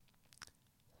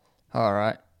All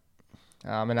right.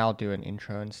 And I'll do an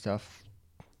intro and stuff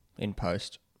in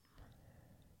post.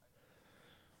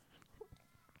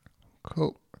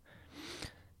 Cool.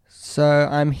 So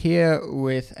I'm here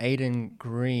with Aidan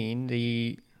Green,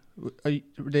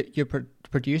 your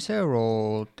producer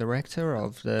or director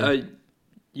of the.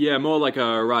 Yeah, more like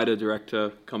a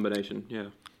writer-director combination. Yeah.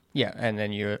 Yeah, and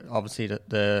then you're obviously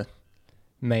the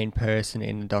main person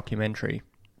in the documentary.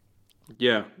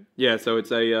 Yeah. Yeah. So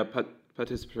it's a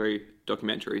participatory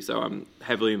documentary. So I'm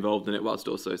heavily involved in it, whilst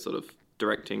also sort of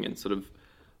directing and sort of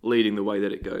leading the way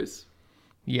that it goes.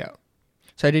 Yeah.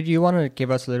 So did you want to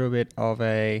give us a little bit of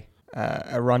a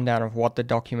rundown of what the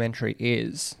documentary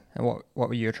is and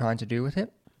what you were trying to do with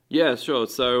it? Yeah, sure.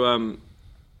 So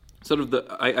sort of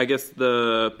I guess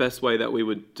the best way that we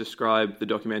would describe the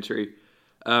documentary,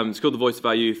 it's called The Voice of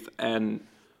Our Youth, and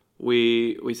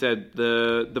we said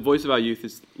the voice of our youth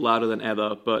is louder than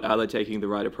ever, but are they taking the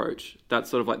right approach? That's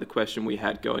sort of like the question we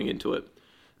had going into it.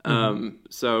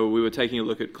 So we were taking a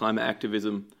look at climate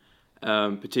activism,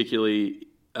 particularly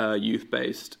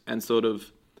youth-based, and sort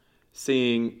of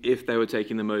seeing if they were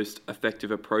taking the most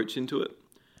effective approach into it.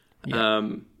 Yeah.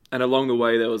 And along the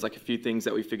way, there was like a few things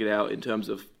that we figured out in terms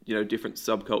of, you know, different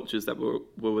subcultures that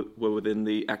were within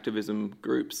the activism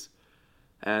groups.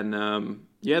 And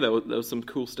yeah, there was some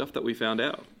cool stuff that we found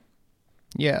out.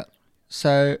 Yeah.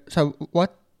 So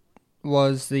what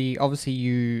was obviously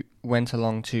you went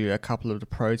along to a couple of the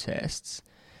protests,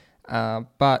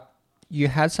 but you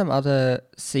had some other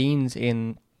scenes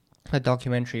in the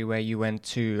documentary where you went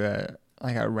to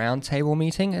like a round table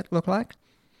meeting, it looked like.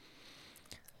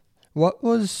 What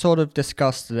was sort of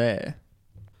discussed there?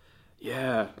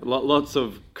 Yeah, lots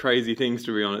of crazy things,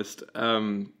 to be honest.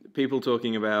 People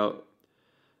talking about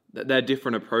their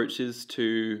different approaches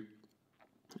to,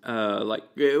 like,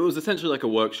 it was essentially like a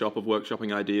workshop of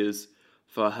workshopping ideas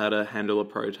for how to handle a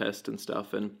protest and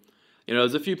stuff. And, you know,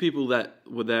 there's a few people that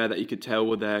were there that you could tell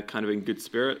were there kind of in good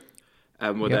spirit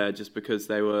and were there just because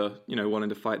they were, you know, wanting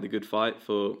to fight the good fight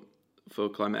for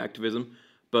climate activism.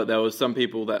 But there was some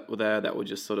people that were there that were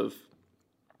just sort of,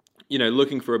 you know,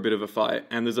 looking for a bit of a fight.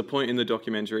 And there's a point in the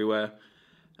documentary where,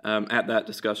 at that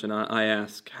discussion, I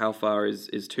ask how far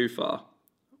is too far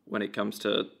when it comes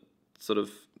to sort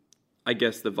of, I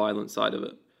guess, the violent side of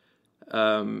it.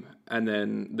 And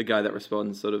then the guy that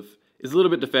responds sort of is a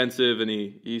little bit defensive, and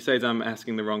he says I'm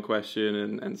asking the wrong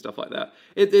question and stuff like that.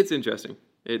 It's interesting.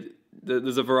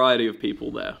 There's a variety of people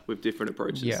there with different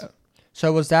approaches. Yeah.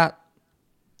 So was that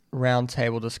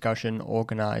roundtable discussion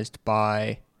organized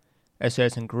by a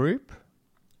certain group?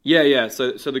 Yeah.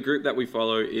 So the group that we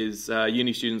follow is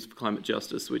Uni Students for Climate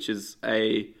Justice, which is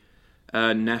a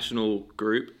national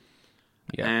group.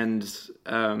 Yeah. And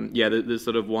there's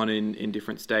sort of one in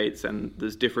different states, and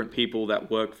there's different people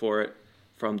that work for it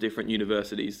from different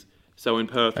universities. So in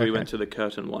Perth, we went to the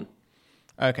Curtin one.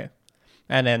 Okay.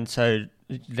 And then so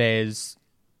there's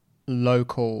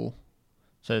local,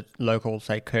 say,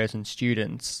 Curtin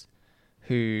students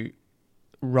who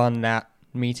run that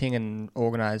meeting and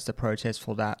organize the protest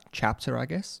for that chapter, I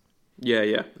guess? Yeah,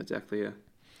 exactly, yeah.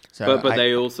 So but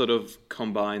they all sort of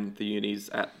combine the unis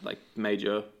at like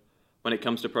major... When it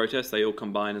comes to protests, they all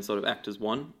combine and sort of act as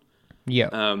one.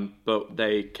 Yeah. But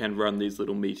they can run these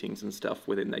little meetings and stuff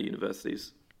within their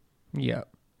universities. Yeah.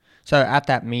 So at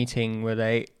that meeting,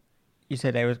 you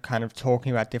said they were kind of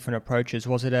talking about different approaches.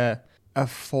 Was it a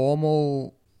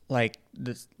formal, like,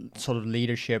 this sort of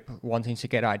leadership wanting to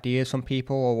get ideas from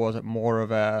people, or was it more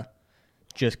of a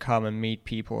just come and meet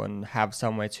people and have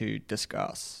somewhere to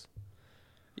discuss?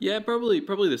 Yeah, probably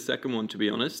the second one, to be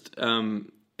honest.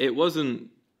 It wasn't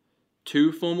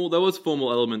too formal. There was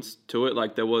formal elements to it,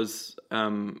 like there was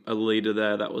a leader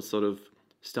there that was sort of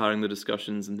starting the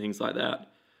discussions and things like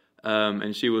that,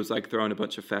 and she was like throwing a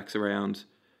bunch of facts around,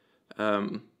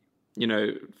 you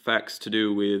know, facts to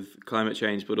do with climate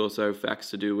change, but also facts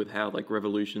to do with how like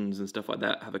revolutions and stuff like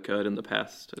that have occurred in the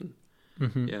past. And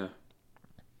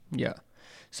Yeah.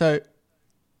 So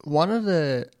one of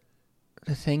the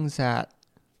things that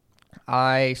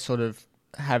I sort of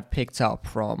have picked up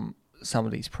from some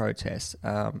of these protests,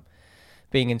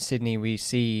 being in Sydney, we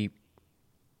see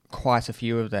quite a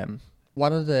few of them.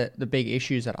 One of the big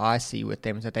issues that I see with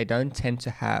them is that they don't tend to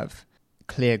have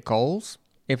clear goals,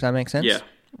 if that makes sense.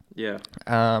 Yeah.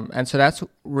 And so that's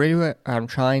really what I'm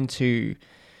trying to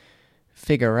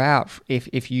figure out.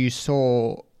 If you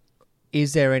saw,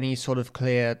 is there any sort of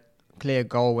clear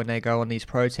goal when they go on these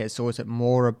protests, or is it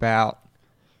more about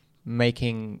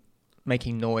making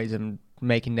noise and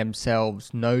making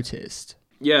themselves noticed?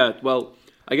 Yeah, well,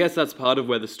 I guess that's part of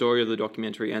where the story of the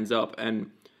documentary ends up. And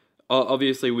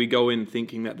obviously we go in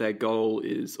thinking that their goal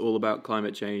is all about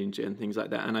climate change and things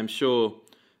like that. And I'm sure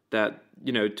that,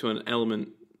 to an element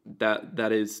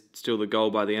that is still the goal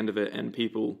by the end of it. And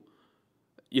people,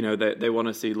 they want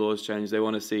to see laws change. They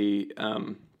want to see,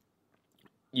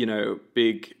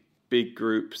 big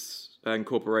groups and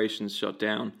corporations shut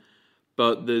down.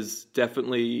 But there's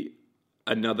definitely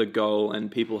another goal,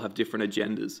 and people have different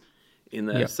agendas in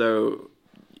there. Yep. So,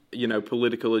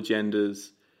 political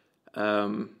agendas.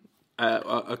 Along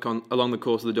the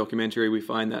course of the documentary, we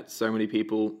find that so many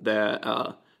people there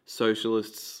are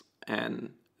socialists,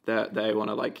 and that they want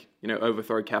to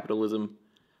overthrow capitalism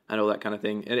and all that kind of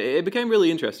thing. And it became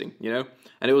really interesting, And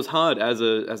it was hard as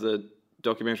a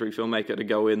documentary filmmaker to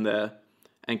go in there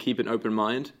and keep an open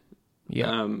mind.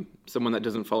 Yeah. Someone that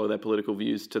doesn't follow their political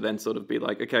views to then sort of be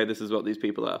like, okay, this is what these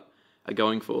people are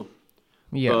going for.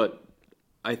 Yeah. But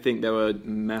I think they were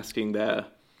masking their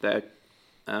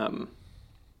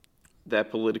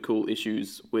political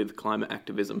issues with climate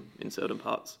activism in certain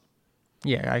parts.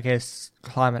 Yeah, I guess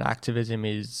climate activism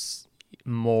is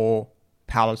more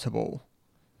palatable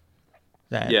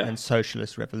than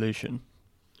socialist revolution.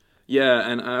 Yeah,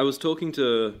 and I was talking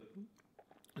to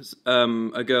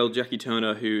a girl, Jackie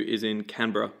Turner, who is in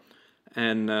Canberra,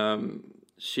 and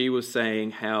she was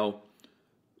saying how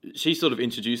she sort of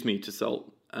introduced me to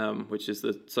SALT, which is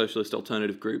the Socialist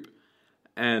Alternative Group,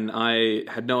 and I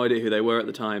had no idea who they were at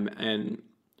the time, and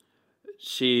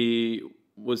she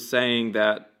was saying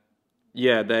that,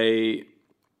 they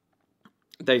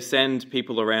send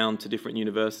people around to different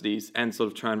universities and sort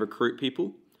of try and recruit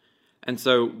people. And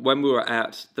so when we were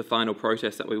at the final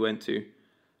protest that we went to,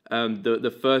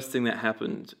 the first thing that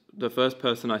happened, the first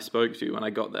person I spoke to when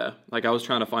I got there, I was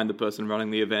trying to find the person running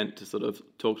the event to sort of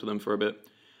talk to them for a bit,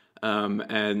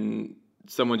 and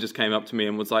someone just came up to me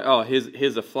and was like, oh,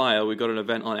 here's a flyer, we got an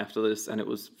event on after this, and it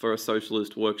was for a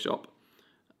socialist workshop.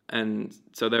 And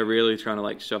so they're really trying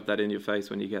to shove that in your face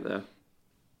when you get there.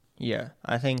 Yeah,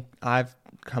 I think I've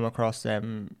come across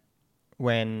them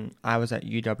when I was at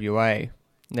UWA.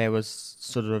 There was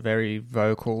sort of a very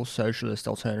vocal socialist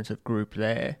alternative group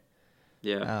there.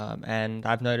 Yeah. And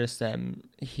I've noticed them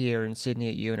here in Sydney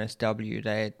at UNSW.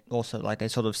 They also, they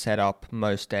sort of set up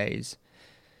most days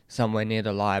somewhere near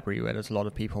the library where there's a lot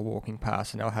of people walking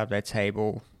past, and they'll have their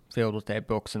table filled with their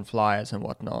books and flyers and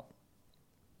whatnot.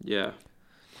 Yeah.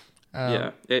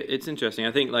 It's interesting.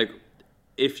 I think,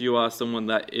 if you are someone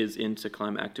that is into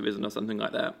climate activism or something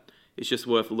like that, it's just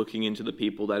worth looking into the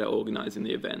people that are organising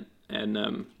the event. And,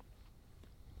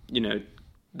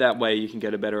 that way you can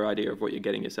get a better idea of what you're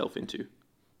getting yourself into.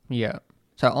 Yeah.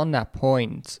 So on that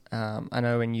point, I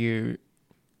know when you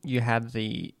had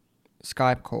the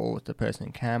Skype call with the person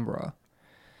in Canberra,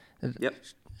 yep,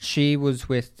 she was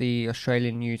with the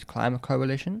Australian Youth Climate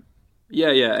Coalition? Yeah,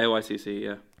 AYCC,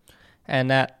 yeah. And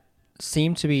that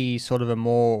seemed to be sort of a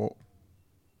more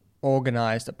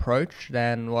organised approach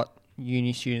than what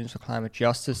uni students for climate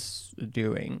justice are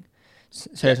doing.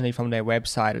 Certainly from their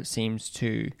website, it seems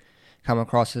to come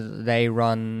across as they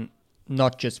run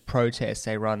not just protests,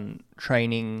 they run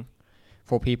training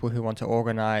for people who want to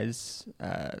organise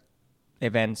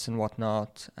events and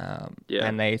whatnot.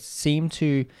 And they seem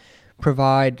to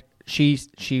provide, she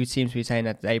seems to be saying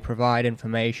that they provide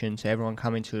information to everyone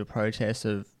coming to the protest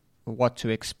of what to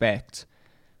expect,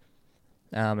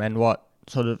 and what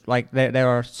sort of, there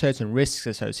are certain risks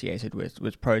associated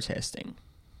with protesting.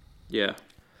 Yeah.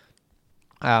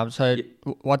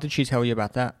 What did she tell you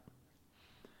about that?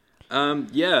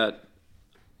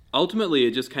 Ultimately,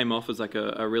 it just came off as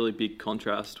a really big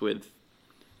contrast with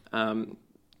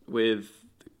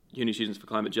uni students for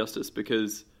climate justice,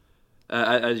 because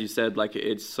as you said,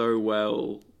 it's so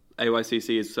well,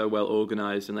 AYCC is so well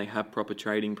organised, and they have proper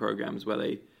training programs where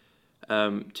they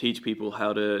teach people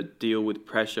how to deal with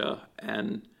pressure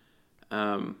and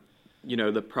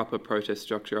the proper protest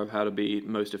structure of how to be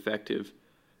most effective.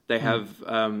 They have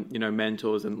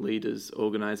mentors and leaders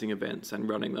organising events and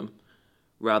running them,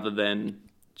 rather than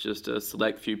just a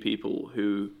select few people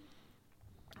who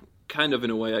kind of, in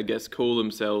a way, I guess, call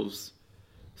themselves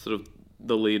sort of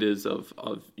the leaders of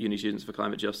uni students for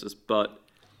climate justice, but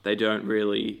they don't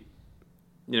really,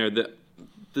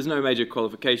 there's no major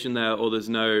qualification there, or there's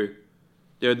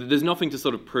nothing to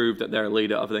sort of prove that they're a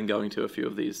leader other than going to a few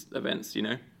of these events,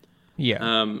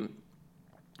 Yeah.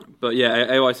 But yeah,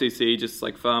 AYCC just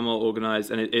far more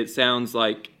organised, and it sounds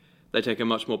like they take a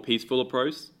much more peaceful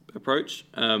approach.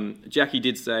 Jackie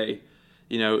did say,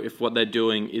 if what they're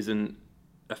doing isn't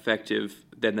effective,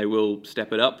 then they will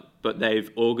step it up, but they've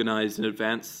organised in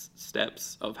advance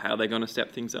steps of how they're going to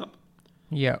step things up.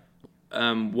 Yeah.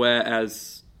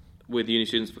 Whereas with Uni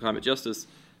Students for Climate Justice,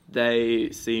 they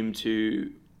seem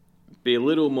to be a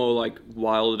little more like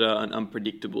wilder and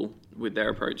unpredictable with their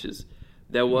approaches.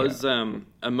 There was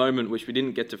a moment which we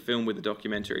didn't get to film with the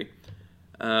documentary.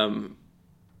 On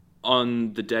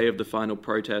the day of the final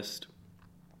protest,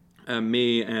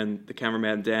 me and the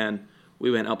cameraman Dan,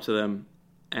 we went up to them,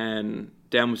 and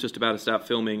Dan was just about to start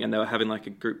filming, and they were having like a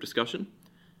group discussion.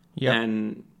 Yeah.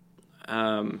 And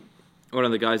one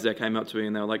of the guys there came up to me,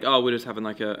 and they were like, "Oh, we're just having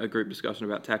like a group discussion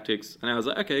about tactics." And I was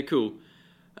like, "Okay, cool."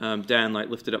 Dan like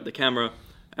lifted up the camera,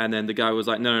 and then the guy was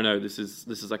like, "No, this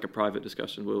is like a private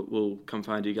discussion. We'll come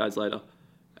find you guys later."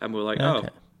 And we're like, "Oh,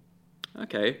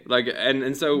 okay." Like,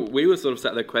 and so we were sort of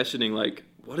sat there questioning, like,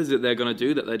 what is it they're going to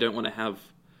do that they don't want to have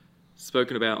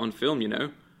spoken about on film, you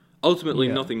know? Ultimately,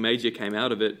 nothing major came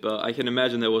out of it, but I can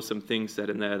imagine there were some things said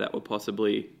in there that were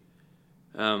possibly,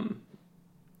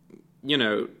 you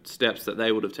know, steps that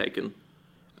they would have taken.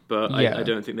 But I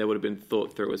don't think they would have been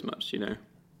thought through as much, you know?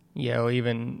 Yeah, or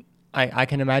even, I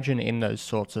can imagine in those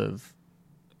sorts of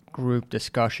group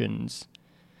discussions,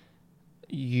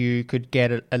 you could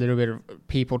get a little bit of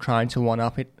people trying to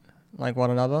one-up it, like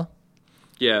one another.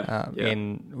 Yeah.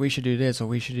 And we should do this or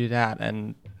we should do that.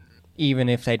 And even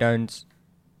if they don't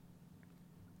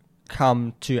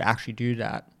come to actually do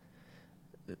that,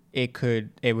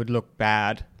 it would look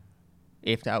bad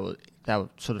if that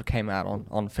sort of came out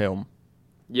on film.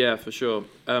 Yeah, for sure.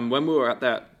 When we were at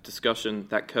that discussion,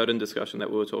 that curtain discussion that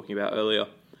we were talking about earlier,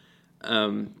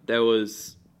 there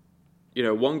was, you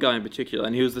know, one guy in particular,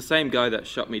 and he was the same guy that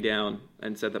shut me down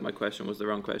and said that my question was the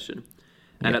wrong question.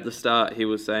 And at the start, he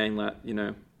was saying that, you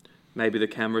know, maybe the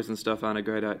cameras and stuff aren't a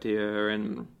great idea.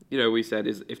 And, you know, we said,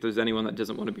 if there's anyone that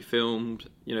doesn't want to be filmed,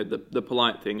 you know, the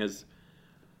polite thing as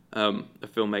a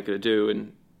filmmaker to do,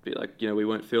 and be like, you know, we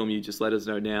won't film you, just let us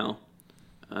know now.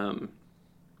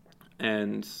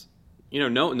 And, you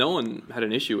know, no one had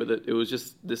an issue with it. It was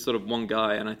just this sort of one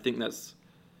guy, and I think that's,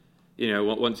 you know,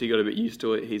 once he got a bit used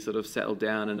to it, he sort of settled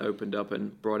down and opened up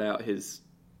and brought out his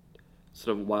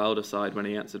sort of wilder side when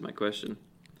he answered my question.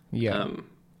 Yeah.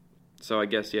 So I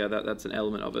guess, that's an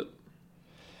element of it.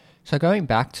 So going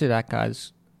back to that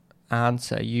guy's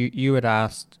answer, you had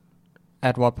asked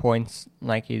at what points,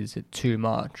 like, is it too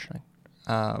much?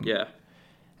 Yeah.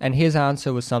 And his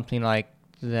answer was something like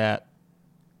that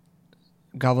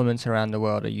governments around the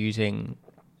world are using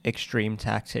extreme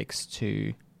tactics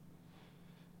to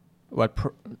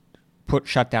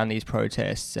shut down these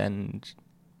protests and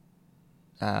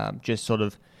just sort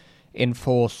of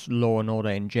enforce law and order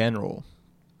in general.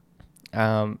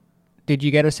 Did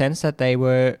you get a sense that they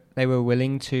were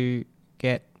willing to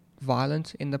get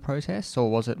violent in the protests, or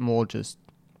was it more just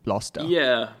bluster?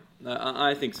 Yeah,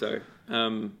 I think so.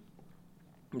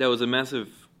 There was a massive,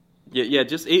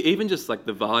 just even just like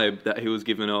the vibe that he was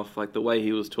giving off, like the way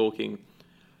he was talking,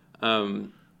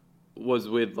 was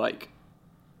with like,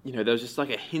 you know, there was just like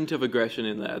a hint of aggression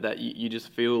in there that you just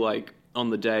feel like on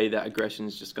the day that aggression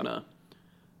is just gonna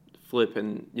flip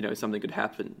and, you know, something could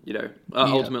happen, you know.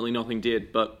 Ultimately nothing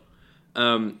did, but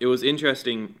it was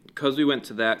interesting because we went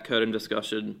to that curtain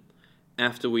discussion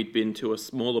after we'd been to a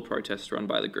smaller protest run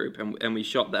by the group, and we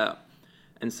shot that.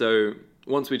 And so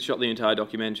once we'd shot the entire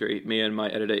documentary, me and my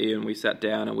editor Ian, we sat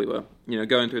down and we were, you know,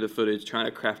 going through the footage, trying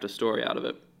to craft a story out of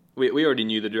it. We already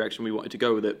knew the direction we wanted to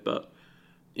go with it, but,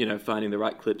 you know, finding the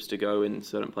right clips to go in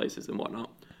certain places and whatnot.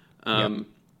 And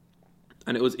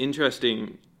it was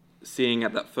interesting seeing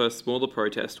at that first smaller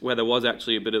protest where there was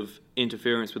actually a bit of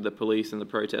interference with the police and the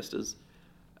protesters,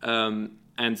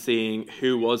 and seeing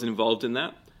who was involved in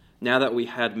that. Now that we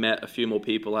had met a few more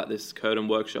people at this curtain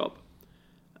workshop,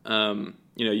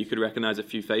 you know, you could recognize a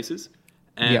few faces.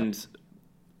 And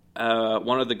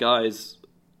one of the guys,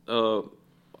 one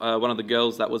of the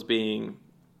girls that was being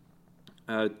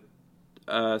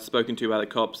spoken to by the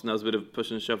cops, and there was a bit of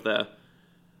push and shove there.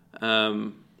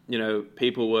 You know,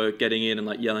 people were getting in and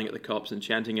like yelling at the cops and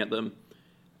chanting at them.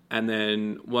 And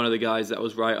then one of the guys that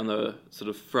was right on the sort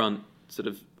of front, sort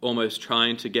of almost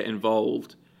trying to get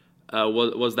involved,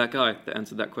 was that guy that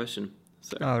answered that question.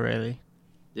 So, oh, really?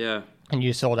 Yeah. And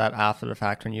you saw that after the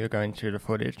fact when you were going through the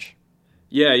footage?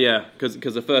 Yeah.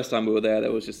 Because the first time we were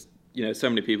there was just, you know, so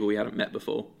many people we hadn't met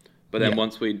before. But then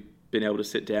once we'd been able to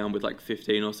sit down with like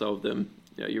 15 or so of them,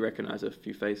 you know, you recognize a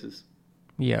few faces.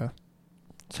 Yeah.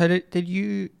 So did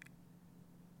you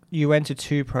went to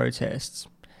 2 protests?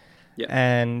 Yeah.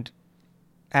 And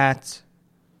at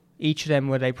each of them,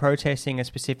 were they protesting a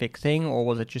specific thing, or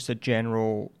was it just a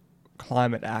general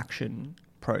climate action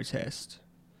protest?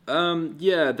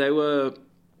 Yeah, they were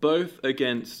both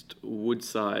against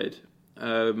Woodside.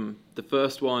 The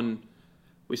first one,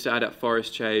 we started at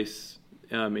Forest Chase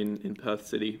in Perth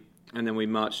City, and then we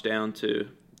marched down to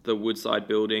the Woodside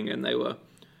building, and they were,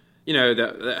 you know,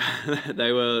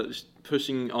 they were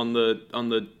pushing on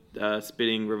the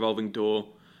spinning revolving door,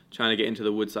 trying to get into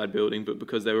the Woodside building, but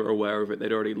because they were aware of it,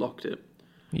 they'd already locked it.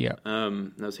 Yeah.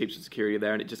 There was heaps of security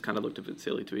there, and it just kind of looked a bit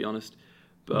silly, to be honest.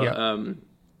 But Yeah.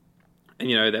 and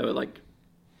you know, they were like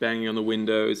banging on the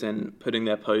windows and putting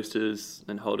their posters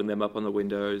and holding them up on the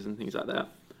windows and things like that.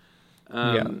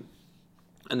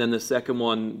 And then the second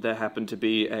one, there happened to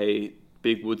be a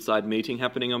big Woodside meeting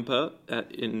happening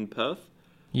in Perth.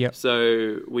 Yep.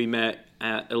 So we met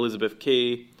at Elizabeth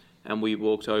Quay, and we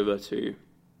walked over to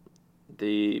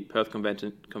the Perth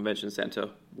Convention Centre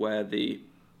where the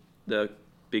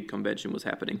big convention was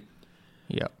happening.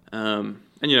 Yeah. And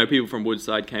you know, people from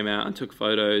Woodside came out and took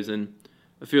photos, and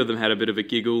a few of them had a bit of a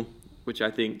giggle, which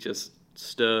I think just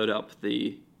stirred up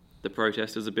the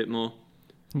protesters a bit more.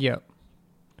 Yeah.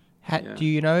 Do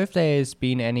you know if there's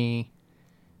been any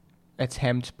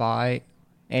attempt by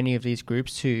any of these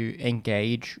groups to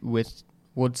engage with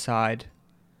Woodside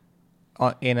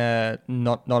in a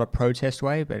not a protest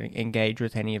way, but engage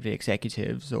with any of the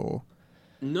executives or?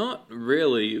 Not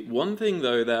really. One thing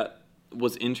though that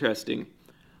was interesting,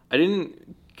 I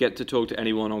didn't get to talk to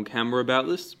anyone on camera about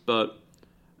this, but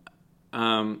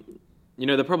you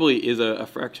know, there probably is a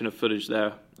fraction of footage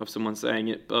there of someone saying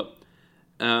it, but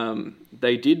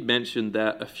they did mention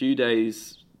that a few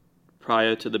days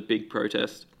prior to the big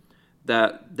protest,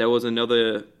 that there was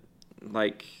another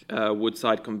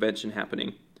Woodside convention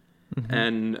happening,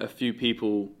 and a few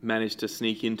people managed to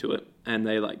sneak into it, and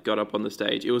they got up on the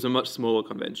stage. It was a much smaller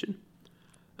convention,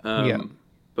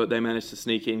 but they managed to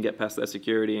sneak in, get past their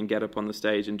security, and get up on the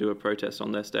stage and do a protest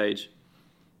on their stage.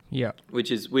 Yeah,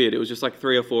 which is weird. It was just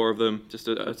 3 or 4 of them, just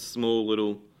a small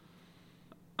little,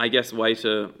 I guess, way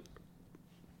to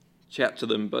chat to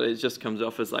them, but it just comes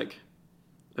off as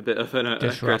a bit of an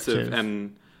aggressive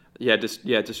and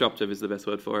disruptive is the best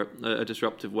word for it. A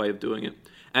disruptive way of doing it,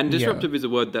 and disruptive is a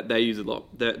word that they use a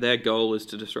lot. Their goal is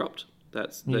to disrupt.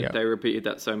 They repeated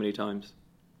that so many times.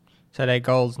 So their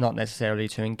goal is not necessarily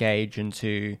to engage and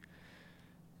to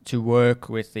work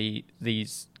with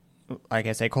these. I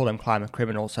guess they call them climate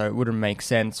criminals, so it wouldn't make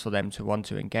sense for them to want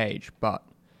to engage, but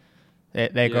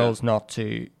their goal is not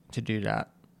to do that.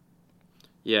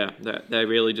 Yeah, they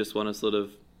really just want to sort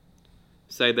of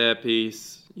say their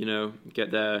piece, you know,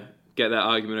 get their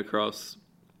argument across,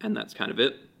 and that's kind of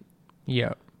it.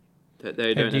 Yeah.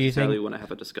 They don't necessarily want to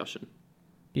have a discussion.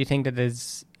 Do you think that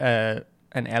there's an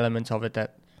element of it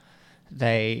that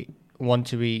they want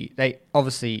to be... They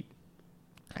obviously,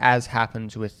 as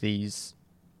happens with these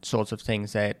sorts of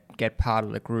things, they get part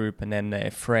of the group and then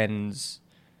their friends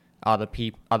are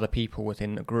other people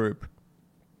within the group.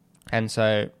 And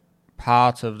so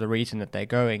part of the reason that they're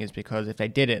going is because if they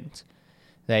didn't,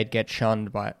 they'd get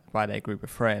shunned by their group of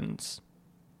friends.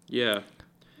 Yeah.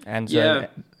 And so...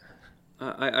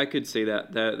 I could see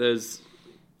that. There's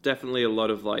definitely a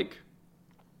lot of I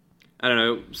don't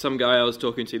know, some guy I was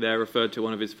talking to there referred to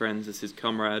one of his friends as his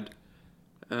comrade.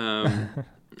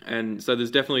 And so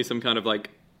there's definitely some kind of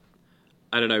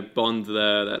I don't know, bond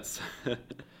there that's...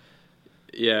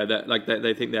 that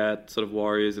they think they're sort of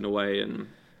warriors in a way, and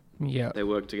they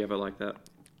work together like that.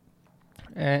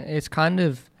 It's kind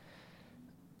of...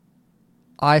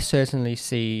 I certainly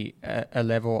see a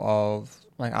level of...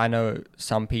 I know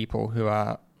some people who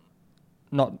are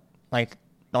not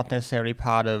necessarily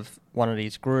part of one of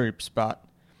these groups, but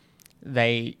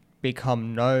they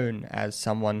become known as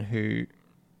someone who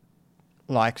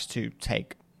likes to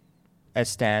take a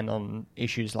stand on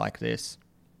issues like this.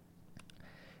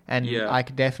 And I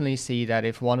could definitely see that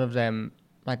if one of them,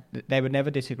 they would never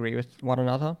disagree with one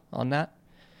another on that.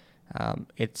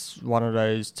 It's one of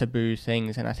those taboo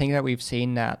things, and I think that we've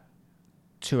seen that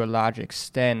to a large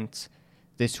extent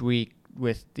this week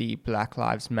with the Black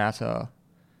Lives Matter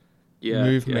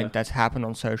movement that's happened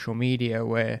on social media,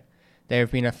 where there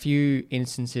have been a few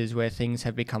instances where things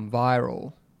have become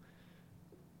viral,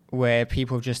 where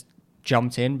people just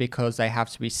jumped in because they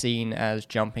have to be seen as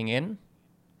jumping in,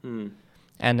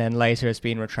 and then later it's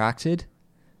been retracted.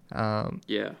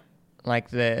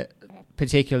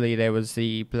 Particularly there was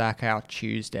the Blackout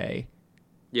Tuesday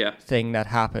thing that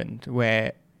happened,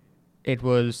 where it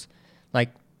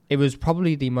was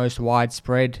probably the most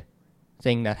widespread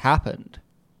thing that happened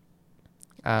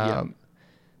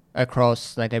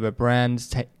across, there were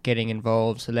brands getting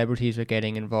involved, celebrities were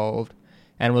getting involved,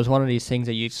 and it was one of these things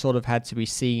that you sort of had to be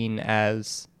seen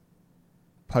as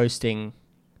posting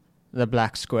the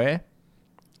black square.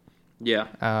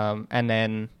 And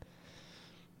then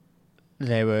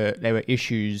there were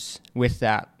issues with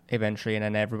that eventually, and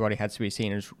then everybody had to be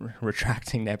seen as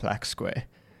retracting their black square.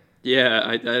 Yeah,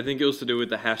 I think it was to do with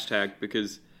the hashtag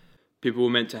because people were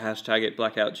meant to hashtag it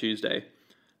Blackout Tuesday,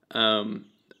 um,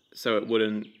 so it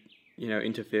wouldn't,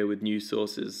 interfere with news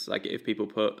sources. Like if people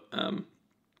put,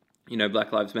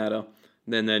 Black Lives Matter,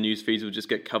 then their news feeds would just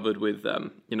get covered with,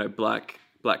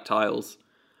 black tiles,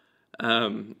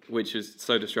 which is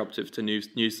so disruptive to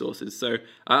news sources. So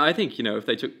I think if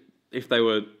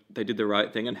they did the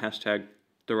right thing and hashtag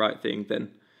the right thing,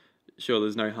 then sure,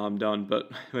 there's no harm done. But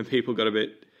when people got a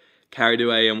bit carried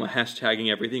away and were hashtagging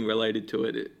everything related to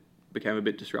it, it became a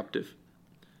bit disruptive.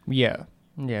 Yeah,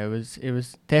 yeah, it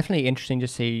was definitely interesting to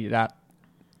see that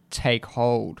take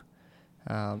hold.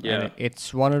 And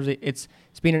it's one of the it's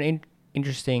been an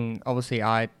interesting. Obviously,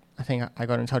 I think I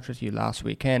got in touch with you last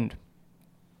weekend.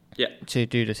 Yeah. To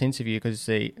do this interview because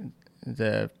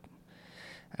the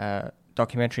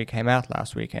documentary came out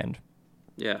last weekend.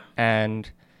 Yeah. And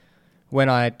when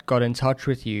I got in touch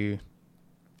with you,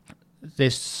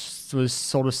 this was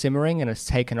sort of simmering and it's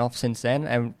taken off since then.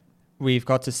 And we've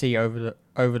got to see over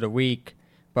the week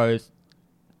both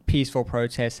peaceful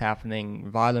protests happening,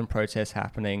 violent protests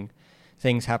happening,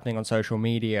 things happening on social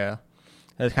media.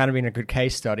 It's kind of been a good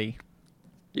case study.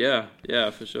 Yeah,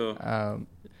 for sure.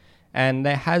 And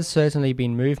there has certainly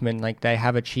been movement. Like they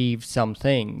have achieved some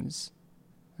things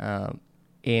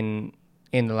in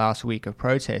the last week of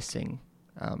protesting.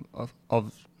 Of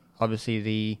obviously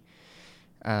the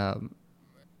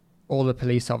all the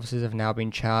police officers have now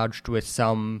been charged with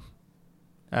some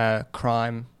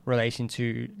crime relating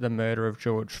to the murder of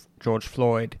George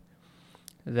Floyd.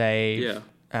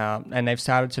 And they've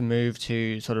started to move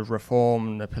to sort of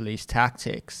reform the police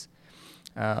tactics.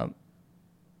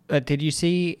 Did you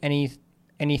see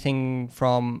anything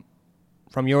from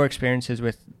your experiences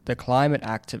with the climate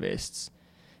activists?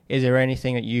 Is there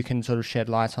anything that you can sort of shed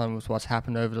light on with what's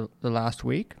happened over the last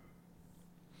week?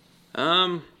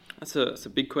 That's a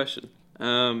big question.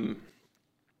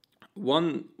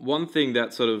 One thing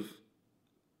that sort of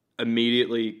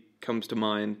immediately comes to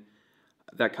mind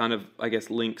that kind of, I guess,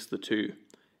 links the two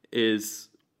is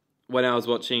when I was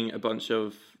watching a bunch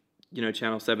of,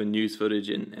 Channel 7 news footage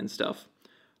and stuff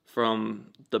from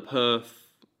the Perth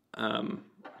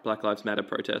Black Lives Matter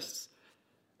protests.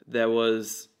 There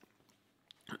was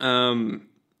a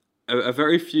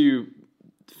very few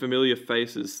familiar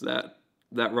faces that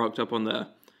rocked up on there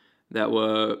that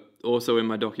were also in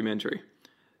my documentary.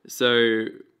 So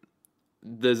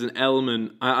there's an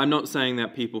element. I'm not saying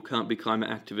that people can't be climate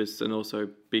activists and also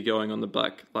be going on the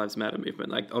Black Lives Matter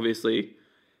movement. Like obviously,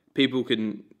 people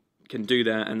can do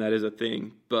that, and that is a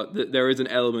thing. But there is an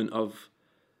element of,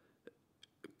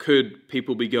 could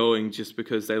people be going just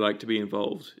because they like to be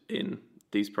involved in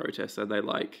these protests and they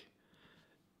like,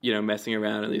 messing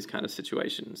around in these kind of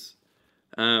situations?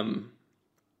 It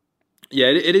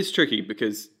is tricky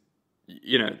because,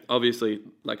 obviously,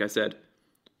 like I said,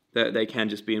 that they can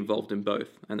just be involved in both,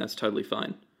 and that's totally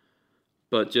fine.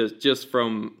 But just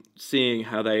from seeing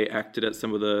how they acted at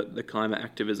some of the climate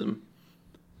activism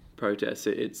protests,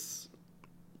 it's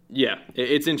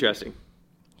interesting.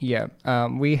 Yeah,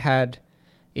 we had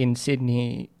in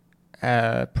Sydney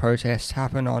protests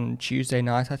happen on Tuesday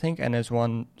night, I think, and there's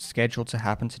one scheduled to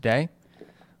happen today.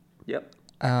 Yep.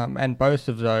 And both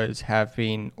of those have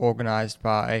been organised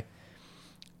by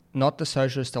not the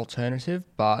Socialist Alternative,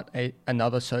 but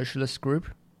another socialist group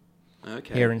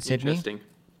here in Sydney. Interesting.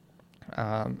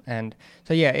 And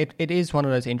so, it is one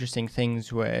of those interesting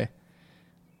things where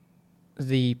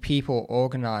the people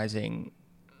organising,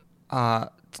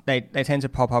 they tend to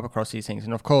pop up across these things.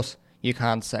 And of course, you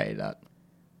can't say that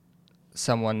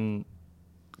someone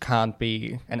can't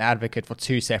be an advocate for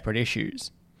two separate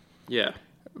issues. Yeah.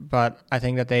 But I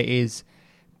think that there is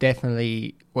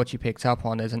definitely what you picked up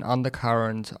on. There's an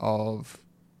undercurrent of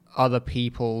other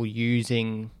people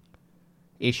using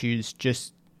issues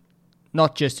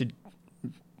not just to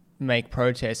make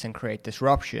protests and create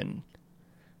disruption,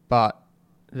 but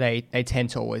they tend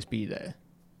to always be there.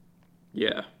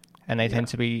 Yeah. And they tend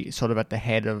to be sort of at the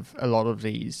head of a lot of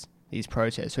these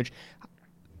protests, which,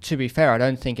 to be fair, I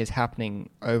don't think is happening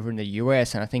over in the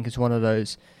US. And I think it's one of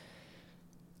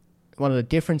the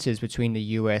differences between the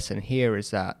US and here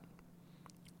is that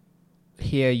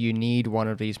here you need one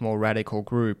of these more radical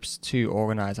groups to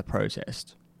organize a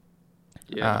protest.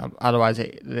 Yeah. Otherwise,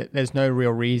 there's no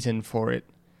real reason for it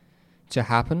to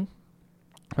happen.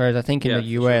 Whereas I think in the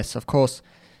US, of course,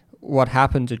 what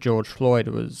happened to George Floyd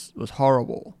was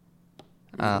horrible.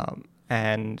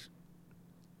 And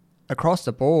across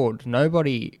the board,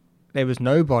 there was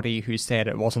nobody who said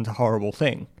it wasn't a horrible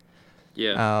thing.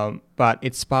 Yeah. But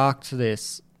it sparked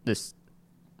this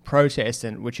protest,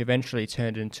 which eventually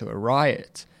turned into a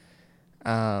riot.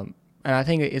 and I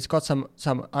think it's got some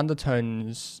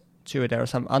undertones to it. There are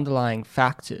some underlying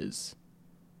factors,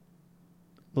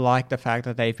 like the fact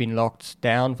that they've been locked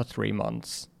down for 3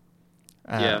 months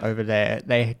over there.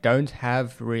 They don't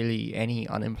have really any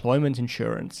unemployment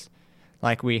insurance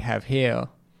like we have here.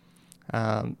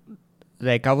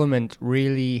 Their government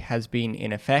really has been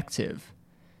ineffective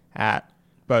at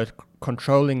both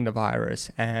controlling the virus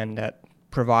and at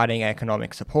providing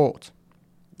economic support.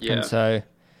 Yeah. And so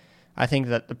I think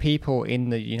that the people in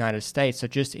the United States are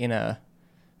just in a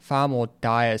far more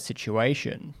dire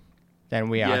situation than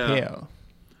we are here.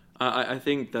 I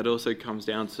think that also comes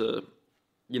down to,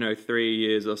 3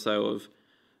 years or so of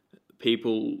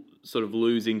people sort of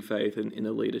losing faith in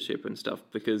the leadership and stuff,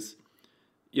 because,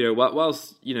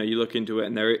 whilst, you look into it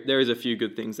and there is a few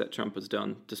good things that Trump has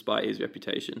done despite his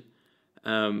reputation,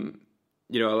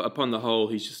 upon the whole,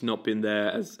 he's just not been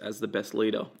there as the best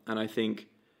leader. And I think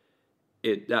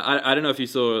I don't know if you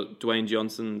saw Dwayne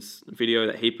Johnson's video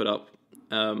that he put up,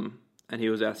 and he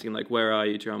was asking, like, where are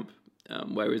you, Trump?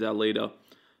 Where is our leader?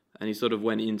 And he sort of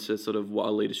went into sort of what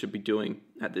a leader should be doing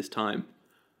at this time.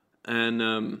 And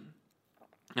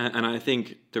I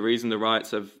think the reason the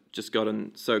riots have just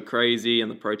gotten so crazy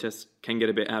and the protests can get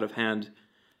a bit out of hand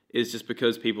is just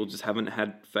because people just haven't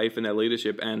had faith in their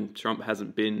leadership, and Trump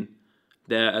hasn't been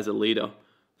there as a leader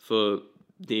for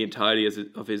the entirety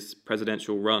of his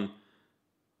presidential run.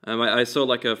 I saw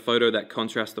like a photo that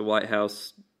contrasts the White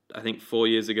House, I think 4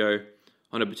 years ago,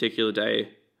 on a particular day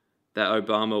that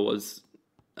Obama was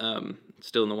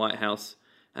still in the White House,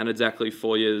 and exactly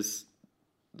 4 years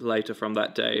later from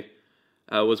that day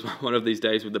was one of these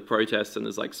days with the protests, and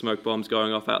there's like smoke bombs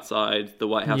going off outside. The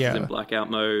White House is in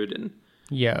blackout mode, and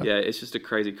it's just a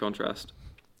crazy contrast.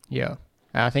 Yeah,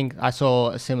 and I think I saw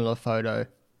a similar photo,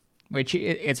 which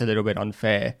it's a little bit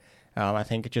unfair. I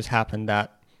think it just happened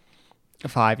that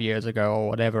 5 years ago or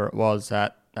whatever it was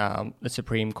that the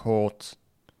Supreme Court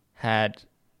had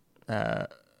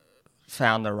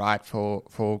found the right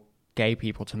for gay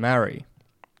people to marry.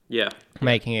 Yeah.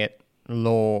 Making it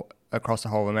law across the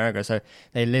whole of America. So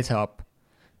they lit up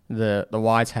the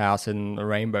White House in the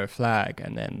rainbow flag,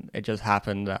 and then it just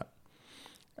happened that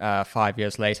 5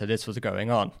 years later this was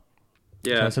going on.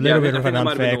 Yeah. So it's a little bit of an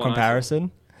unfair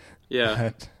comparison.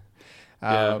 Yeah.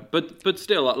 But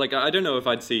still, like, I don't know if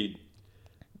I'd see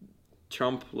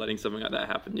Trump letting something like that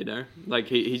happen, Like,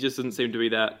 he just doesn't seem to be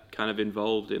that kind of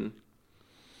involved in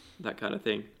that kind of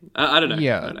thing. I don't know.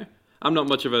 Yeah. I don't know. I'm not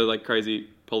much of a, like, crazy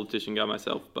politician guy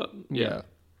myself, but yeah.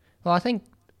 Well, I think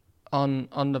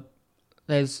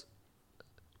there's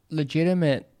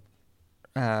legitimate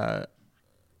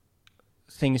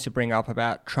things to bring up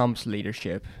about Trump's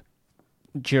leadership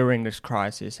during this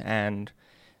crisis and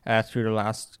through the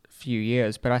last few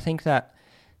years. But I think that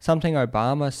something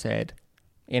Obama said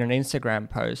in an Instagram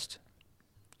post,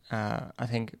 I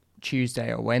think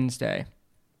Tuesday or Wednesday,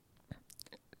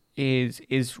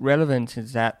 is relevant,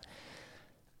 is that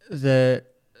the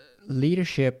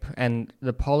leadership and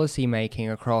the policy making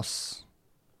across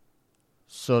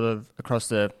the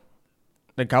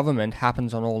government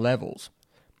happens on all levels.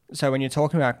 So when you're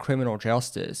talking about criminal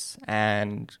justice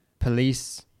and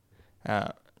police,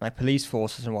 like police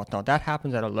forces and whatnot, that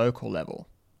happens at a local level.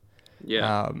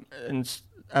 Yeah. And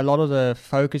a lot of the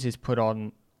focus is put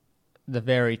on the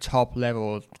very top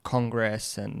level,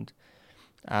 Congress and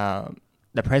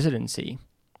the presidency.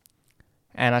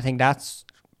 And I think that's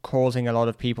causing a lot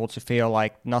of people to feel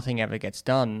like nothing ever gets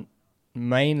done,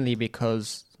 mainly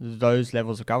because those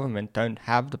levels of government don't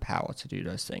have the power to do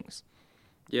those things.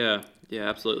 Yeah,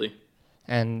 absolutely.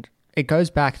 And it goes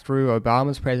back through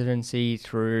Obama's presidency,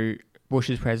 through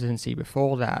Bush's presidency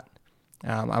before that.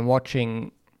 I'm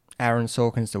watching Aaron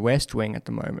Sorkin's The West Wing at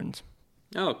the moment.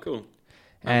 Oh, cool.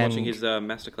 I'm watching his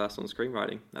masterclass on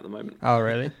screenwriting at the moment. Oh,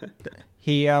 really?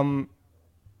 He, I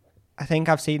think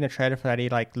I've seen the trailer for that. He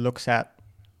looks at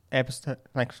episode,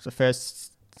 the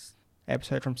first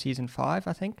episode from season 5,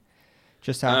 I think,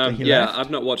 just after he left. Yeah,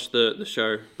 I've not watched the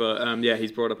show, but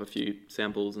he's brought up a few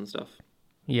samples and stuff.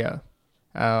 Yeah,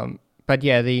 but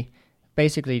yeah,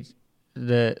 basically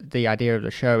the idea of the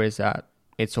show is that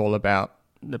it's all about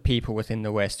the people within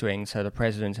the West Wing, so the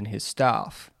president and his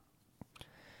staff.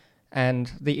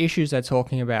 And the issues they're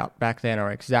talking about back then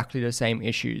are exactly the same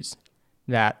issues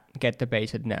that get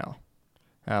debated now,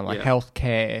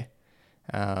 healthcare,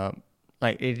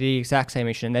 the exact same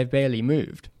issue, and they've barely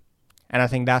moved. And I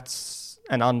think that's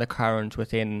an undercurrent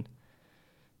within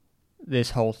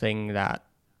this whole thing that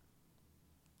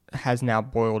has now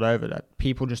boiled over, that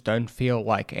people just don't feel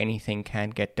like anything can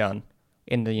get done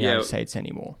in the United States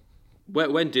anymore.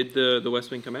 When did the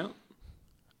West Wing come out?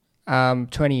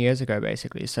 20 years ago,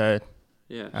 basically. So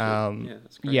Yeah, sure. Yeah,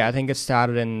 that's great. Yeah, I think it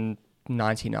started in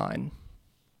 99.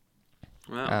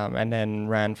 Wow. And then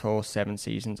ran for 7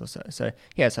 seasons or so. So,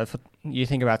 yeah, so you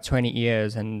think about 20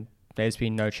 years and there's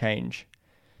been no change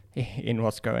in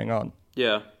what's going on.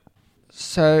 Yeah.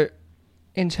 So,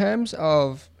 in terms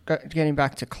of getting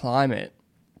back to climate,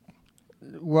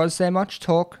 was there much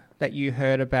talk that you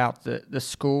heard about the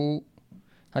school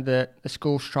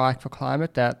strike for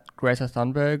climate that Greta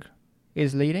Thunberg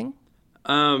is leading?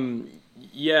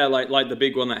 Yeah, like the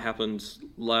big one that happened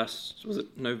was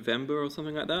it November or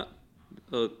something like that?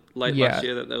 Late last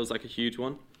year, that was like a huge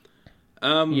one.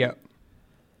 Yeah.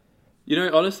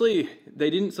 Honestly, they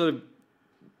didn't sort of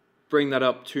bring that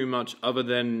up too much other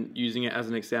than using it as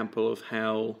an example of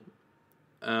how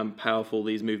powerful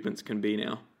these movements can be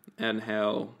now, and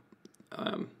how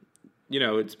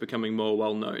it's becoming more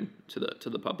well known to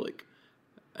the public,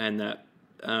 and that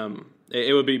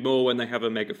it would be more when they have a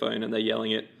megaphone and they're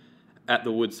yelling it at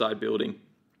the Woodside building,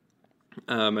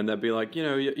 and they'd be like,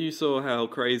 you saw how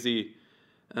crazy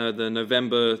the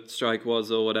November strike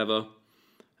was or whatever.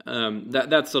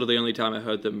 That's sort of the only time I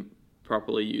heard them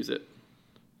properly use it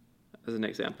as an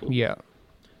example. Yeah.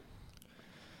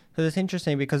 So it's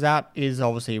interesting because that is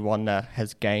obviously one that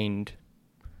has gained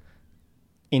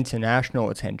international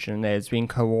attention. There's been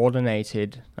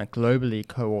globally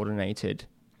coordinated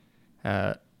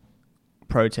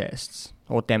protests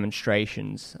or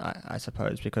demonstrations, I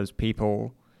suppose, because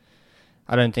I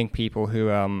don't think people who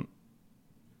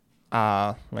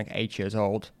are like 8 years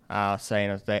old are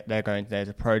saying that they're going there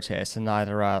to protest, and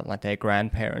neither are like their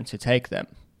grandparents who take them.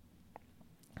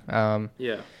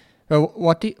 Yeah. But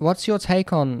what's your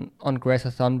take on Greta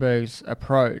Thunberg's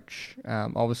approach?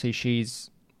 Obviously, she's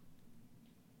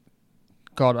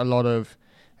got a lot of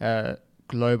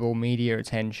global media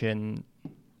attention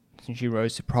since she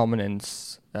rose to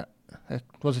prominence.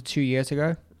 Was it 2 years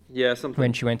ago? Yeah, something.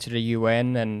 When she went to the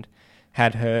UN and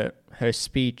had her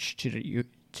speech to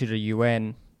the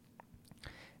UN,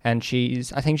 and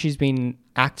I think she's been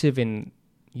active in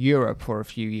Europe for a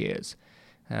few years.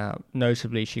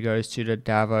 Notably, she goes to the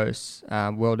Davos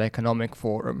World Economic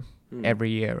Forum every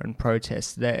year and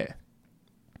protests there.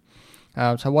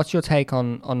 So what's your take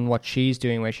on what she's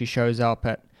doing, where she shows up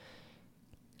at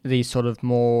these sort of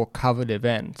more covered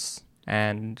events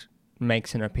and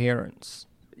makes an appearance?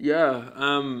 Yeah,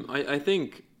 I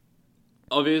think,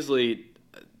 obviously,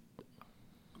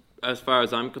 as far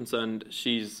as I'm concerned,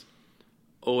 she's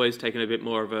always taken a bit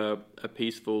more of a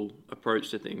peaceful approach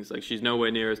to things. Like, she's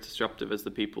nowhere near as disruptive as the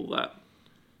people that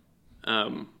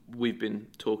we've been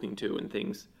talking to and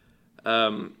things.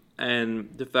 And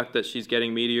the fact that she's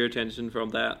getting media attention from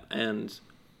that, and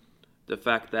the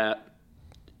fact that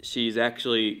she's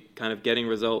actually kind of getting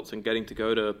results and getting to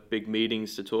go to big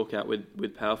meetings to talk out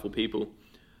with powerful people,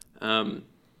 I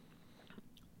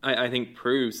think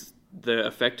proves the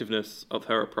effectiveness of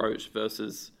her approach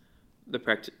versus the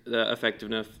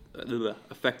effectiveness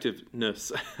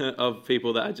of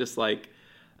people that are just like,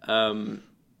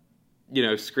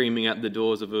 screaming at the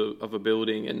doors of a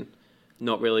building and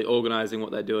not really organizing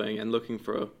what they're doing and looking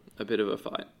for a bit of a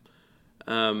fight.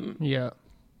 Her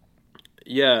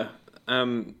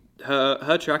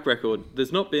track record,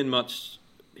 there's not been much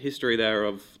history there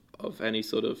of any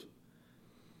sort of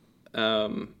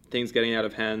things getting out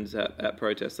of hand at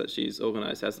protests that she's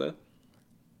organized, has there?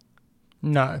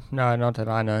 No, not that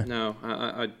I know. No,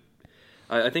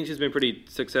 I think she's been pretty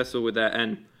successful with that,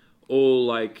 and all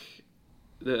like,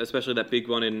 especially that big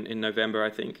one in November, I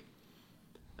think,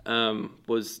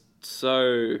 was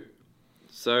so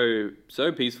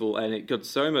peaceful, and it got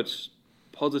so much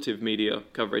positive media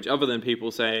coverage, other than people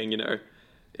saying,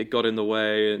 it got in the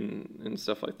way and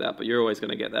stuff like that. But you're always going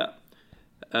to get that.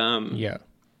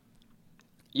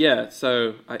 Yeah.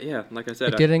 So like I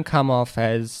said, it didn't come off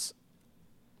as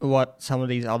what some of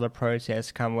these other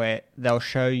protests come, where they'll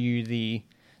show you the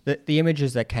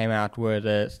images that came out were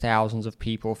the thousands of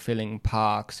people filling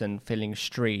parks and filling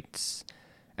streets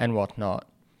and whatnot.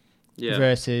 Yeah.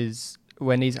 Versus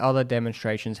when these other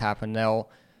demonstrations happen,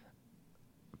 they'll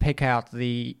pick out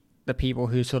the people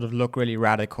who sort of look really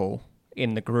radical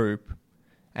in the group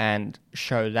and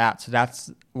show that. So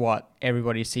that's what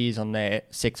everybody sees on their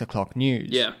 6 o'clock news.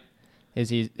 Yeah. Is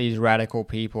these radical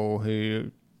people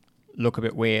who look a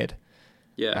bit weird.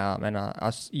 Yeah. And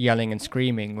us yelling and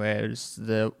screaming, whereas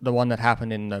the one that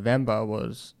happened in November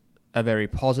was a very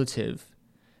positive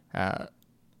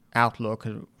outlook.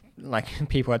 Like,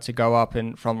 people had to go up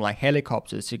from like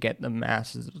helicopters to get the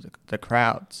masses of the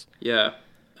crowds. Yeah.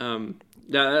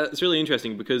 That's really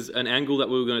interesting, because an angle that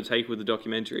we were going to take with the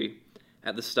documentary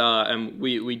at the start, and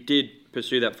we did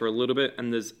pursue that for a little bit,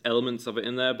 and there's elements of it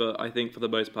in there, but I think for the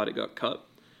most part it got cut.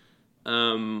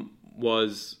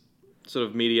 was sort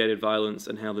of mediated violence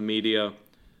and how the media,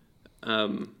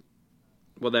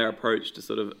 their approach to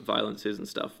sort of violence is and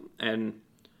stuff. And,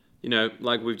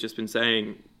 like we've just been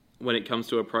saying, when it comes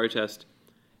to a protest,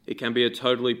 it can be a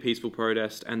totally peaceful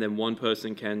protest, and then one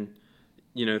person can,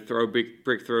 throw a big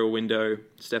brick through a window,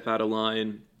 step out of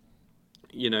line,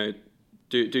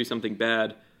 do something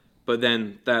bad, but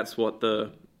then that's what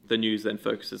the news then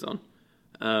focuses on.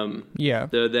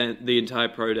 The entire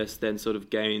protest then sort of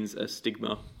gains a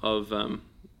stigma of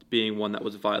being one that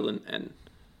was violent and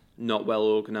not well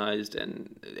organized,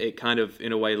 and it kind of,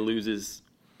 in a way, loses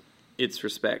its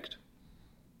respect.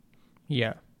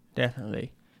 Yeah,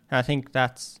 definitely. I think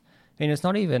it's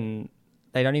not even,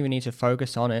 they don't even need to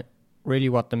focus on it. Really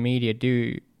what the media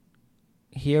do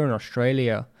here in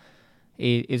Australia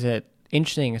is an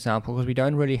interesting example, because we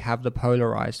don't really have the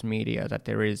polarized media that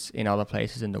there is in other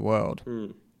places in the world.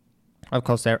 Of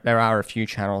course, there are a few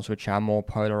channels which are more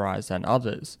polarized than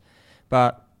others,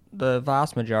 but the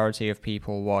vast majority of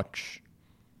people watch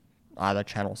either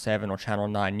Channel 7 or Channel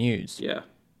 9 News. Yeah.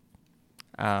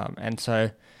 And so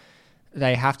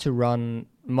they have to run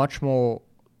much more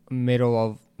middle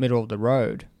of the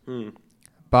road,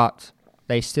 but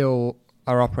they still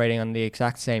are operating on the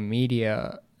exact same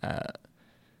media,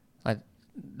 like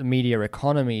the media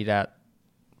economy that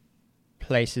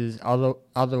places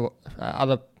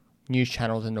other news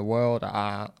channels in the world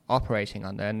are operating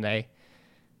under, and they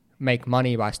make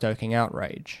money by stoking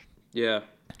outrage. Yeah.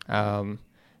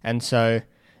 And so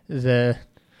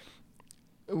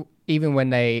even when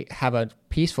they have a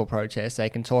peaceful protest, they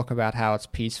can talk about how it's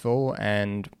peaceful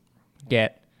and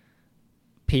get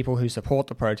people who support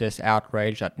the protest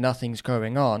outraged that nothing's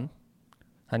going on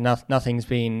and nothing's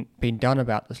been done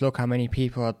about this. Look how many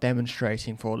people are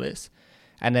demonstrating for this.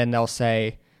 And then they'll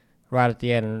say right at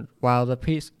the end, while the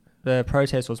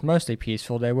protest was mostly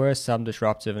peaceful, there were some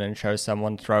disruptive, and then shows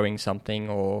someone throwing something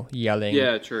or yelling.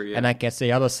 Yeah, true, yeah. And that gets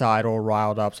the other side all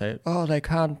riled up, say, oh, they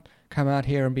can't come out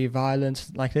here and be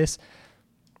violent like this.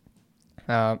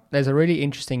 There's a really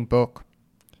interesting book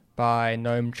by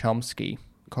Noam Chomsky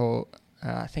called,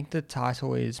 I think the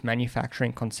title is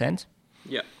Manufacturing Consent.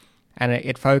 Yeah. And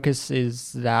it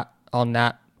focuses on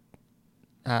that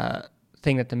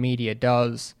thing that the media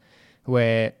does,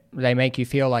 where they make you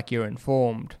feel like you're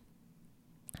informed,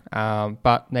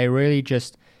 but they really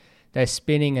they're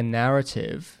spinning a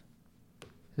narrative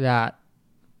that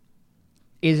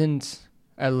isn't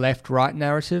a left-right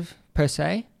narrative per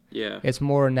se. Yeah. It's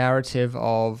more a narrative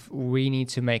of, we need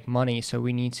to make money, so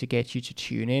we need to get you to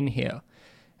tune in here.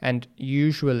 And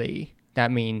usually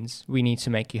that means we need to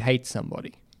make you hate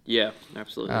somebody. Yeah,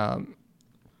 absolutely.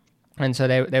 And so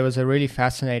there was a really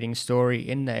fascinating story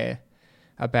in there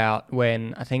about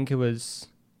when, I think it was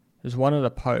one of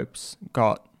the popes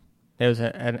there was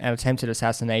an attempted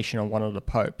assassination on one of the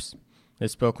popes.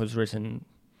 This book was written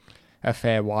a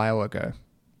fair while ago.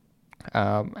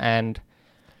 And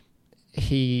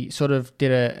he sort of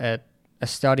did a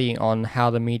study on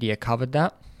how the media covered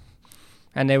that.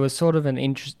 And there was sort of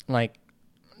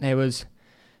there was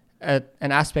an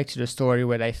aspect to the story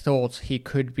where they thought he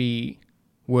could be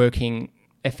working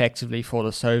effectively for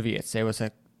the Soviets. There was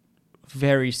a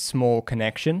very small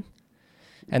connection,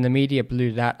 and the media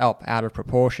blew that up out of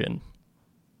proportion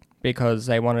because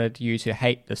they wanted you to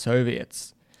hate the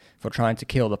Soviets for trying to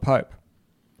kill the Pope.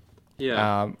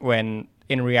 Yeah. When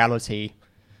in reality,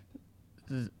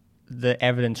 the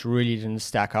evidence really didn't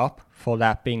stack up for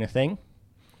that being a thing.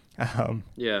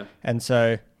 Yeah. And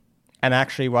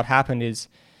actually what happened is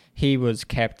he was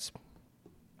kept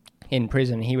in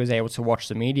prison. He was able to watch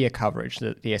the media coverage.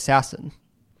 The assassin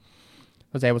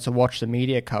was able to watch the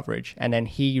media coverage, and then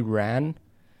he ran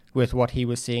with what he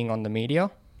was seeing on the media.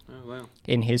 Oh, wow.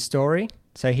 In his story.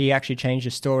 So he actually changed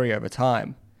his story over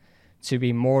time to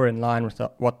be more in line with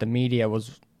what the media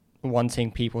was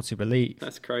wanting people to believe.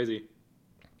 That's crazy.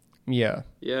 Yeah.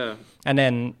 Yeah. And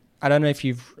then, I don't know if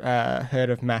you've heard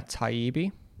of Matt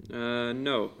Taibbi.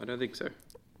 No, I don't think so.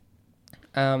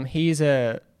 He's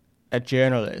a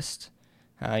journalist.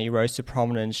 He rose to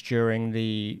prominence during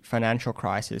the financial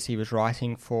crisis. He was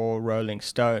writing for Rolling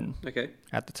Stone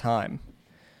at the time.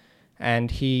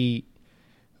 And he,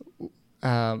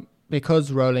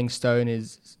 because Rolling Stone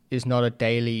is not a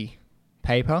daily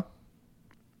paper,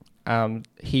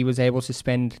 he was able to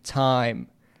spend time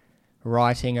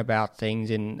writing about things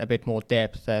in a bit more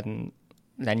depth than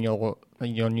your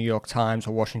New York Times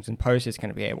or Washington Post is going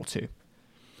to be able to.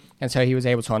 And so he was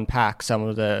able to unpack some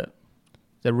of the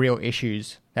real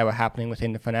issues that were happening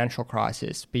within the financial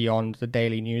crisis beyond the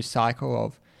daily news cycle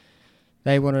of,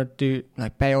 they want to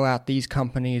bail out these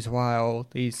companies while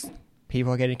these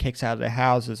people are getting kicked out of their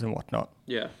houses and whatnot.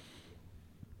 Yeah.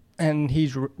 And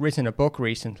he's written a book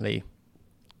recently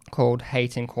called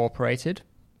Hate Incorporated.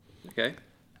 Okay.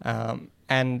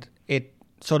 And it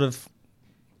sort of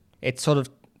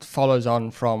follows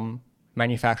on from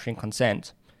manufacturing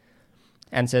consent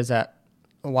and says that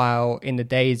while in the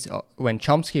days when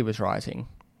Chomsky was writing,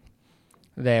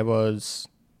 there was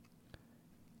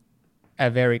a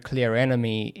very clear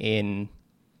enemy in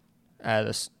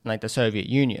the Soviet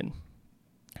Union.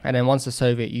 And then once the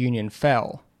Soviet Union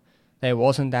fell, there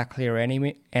wasn't that clear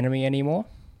enemy anymore.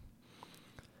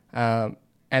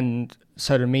 And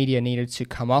so the media needed to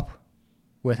come up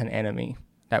with an enemy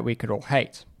that we could all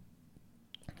hate.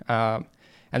 And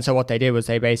so what they did was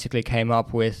they basically came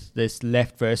up with this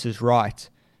left versus right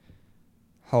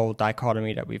whole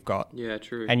dichotomy that we've got. Yeah,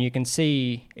 true. And you can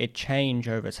see it change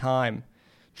over time.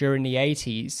 During the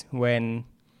 80s, when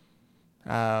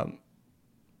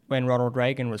Ronald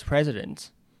Reagan was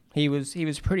president, he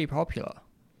was pretty popular.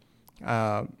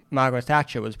 Margaret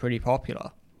Thatcher was pretty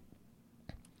popular.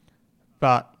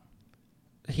 But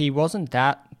he wasn't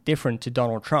that different to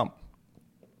Donald Trump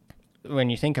when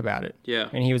you think about it. Yeah.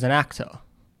 And he was an actor.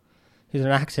 He was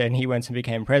an actor and he went and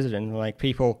became president.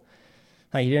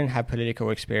 He didn't have political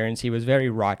experience. He was very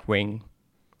right-wing,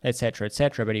 etc.,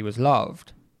 but he was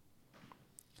loved.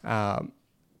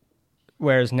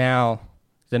 Whereas now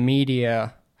the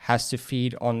media has to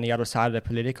feed on the other side of the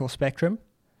political spectrum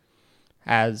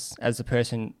as the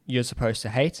person you're supposed to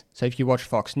hate. So if you watch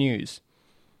Fox News,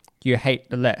 you hate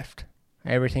the left.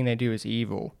 Everything they do is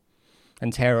evil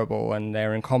and terrible and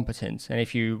they're incompetent. And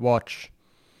if you watch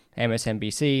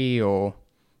MSNBC or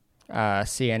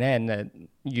CNN,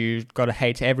 you've got to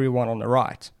hate everyone on the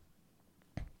right.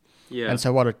 Yeah. And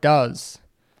so what it does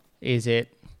is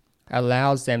it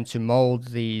allows them to mold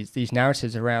these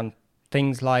narratives around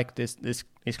things like these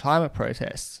climate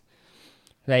protests.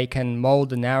 They can mold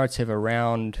the narrative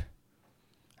around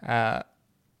the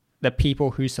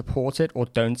people who support it or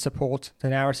don't support the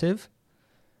narrative,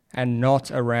 and not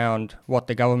around what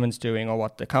the government's doing or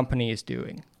what the company is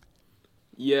doing.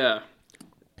 Yeah.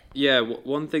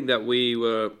 One thing that we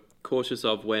were cautious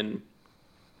of when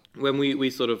we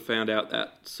sort of found out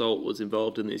that Salt was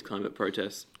involved in these climate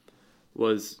protests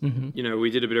was,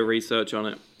 we did a bit of research on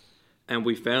it, and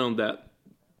we found that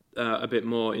a bit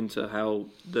more into how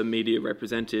the media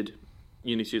represented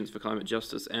Uni Students for Climate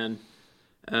Justice, and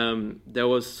there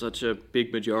was such a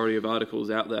big majority of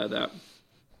articles out there that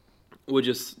were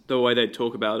just, the way they'd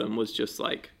talk about them was just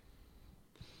like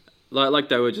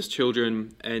they were just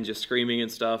children and just screaming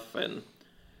and stuff. And,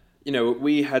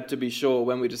 we had to be sure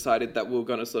when we decided that we were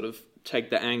going to sort of take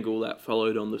the angle that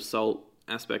followed on the Salt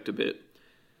aspect a bit,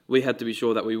 we had to be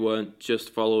sure that we weren't just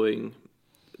following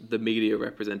the media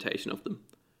representation of them.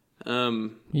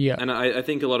 And I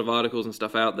think a lot of articles and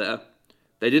stuff out there,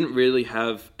 they didn't really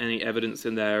have any evidence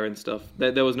in there and stuff.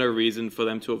 There was no reason for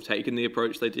them to have taken the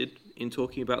approach they did in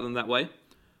talking about them that way.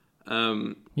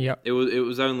 It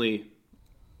was only,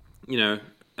 a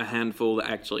handful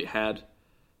that actually had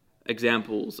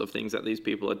examples of things that these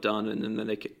people had done, and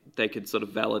then they could sort of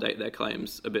validate their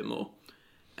claims a bit more.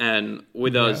 And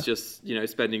with us just,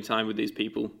 spending time with these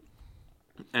people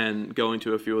and going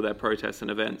to a few of their protests and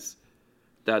events,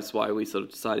 that's why we sort of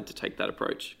decided to take that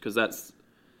approach, because that's,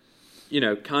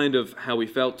 kind of how we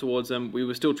felt towards them. We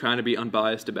were still trying to be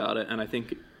unbiased about it, and I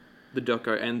think the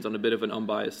doco ends on a bit of an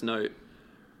unbiased note.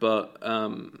 But,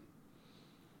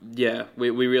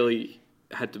 we really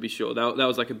had to be sure. That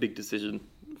was like a big decision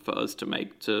for us to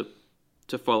make, to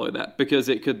follow that, because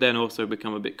it could then also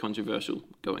become a bit controversial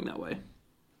going that way.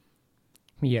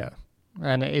 Yeah,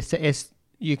 and it's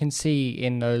you can see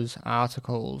in those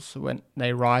articles when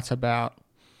they write about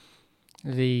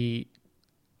uni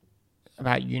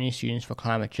students for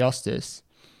climate justice,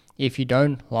 if you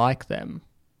don't like them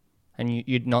and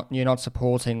you're not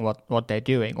supporting what they're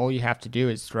doing, all you have to do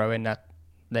is throw in that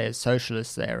there's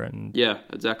socialists there, and yeah,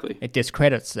 exactly, it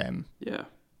discredits them. Yeah.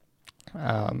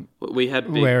 We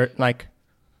had big,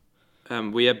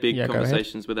 we had big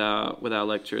conversations with our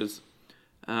lecturers.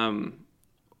 When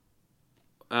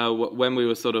we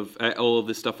were sort of, all of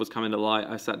this stuff was coming to light,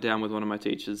 I sat down with one of my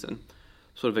teachers and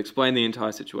sort of explained the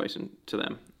entire situation to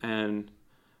them. And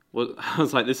I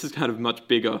was like, this is kind of much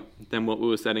bigger than what we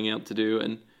were setting out to do.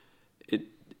 And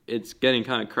it's getting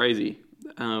kind of crazy.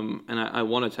 And I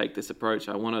want to take this approach.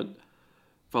 I want to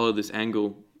follow this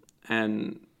angle.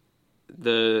 And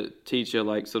the teacher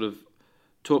sort of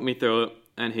talked me through it.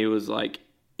 And he was like,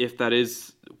 if that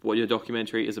is what your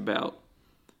documentary is about,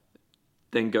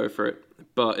 then go for it.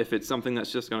 But if it's something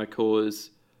that's just going to cause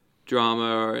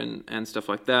drama and stuff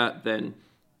like that, then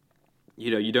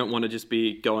you don't want to just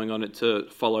be going on it to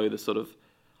follow the sort of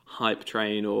hype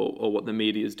train or what the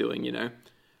media is doing,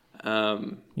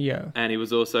 Yeah. And he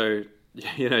was also,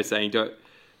 saying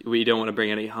we don't want to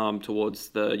bring any harm towards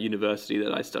the university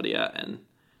that I study at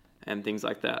and things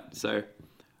like that. So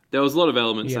there was a lot of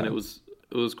elements, and it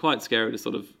was quite scary to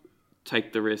sort of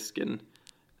take the risk, and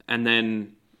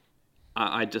then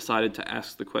I decided to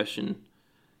ask the question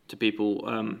to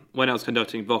people when I was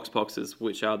conducting Vox Boxes,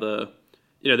 which are the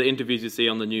interviews you see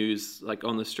on the news, like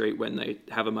on the street when they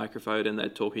have a microphone and they're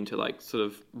talking to like sort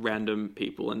of random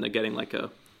people, and they're getting like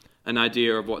an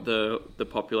idea of what the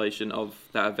population of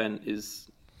that event is,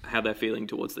 how they're feeling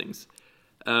towards things.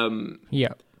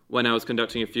 When I was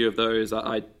conducting a few of those,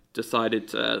 I decided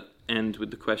to end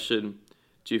with the question,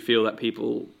 do you feel that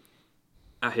people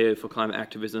are here for climate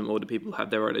activism, or do people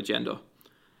have their own agenda?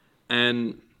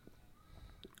 And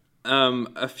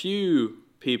a few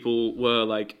people were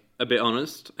like a bit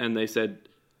honest, and they said,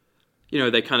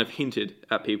 they kind of hinted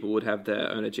at people would have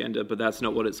their own agenda, but that's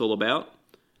not what it's all about.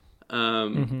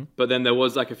 But then there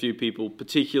was like a few people,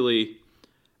 particularly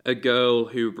a girl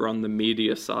who run the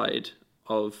media side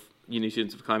of Uni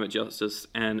Students of Climate Justice,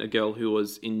 and a girl who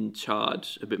was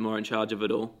a bit more in charge of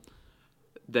it all.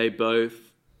 They both,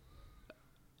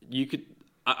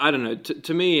 I don't know,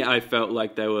 to me, I felt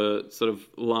like they were sort of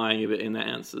lying a bit in their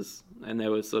answers, and they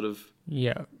were sort of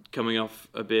coming off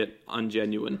a bit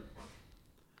ungenuine.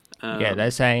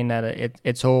 They're saying that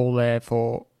it's all there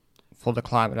for the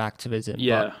climate activism.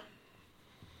 Yeah. But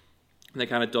they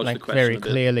kind of dodged like the question very a bit.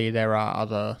 clearly there are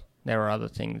other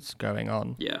things going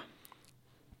on. Yeah.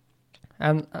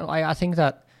 And I think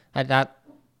that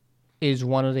is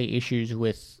one of the issues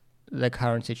with the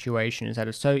current situation, is that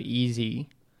it's so easy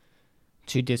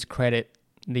to discredit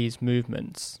these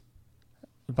movements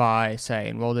by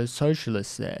saying, well, there's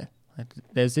socialists there. Like,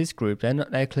 there's this group.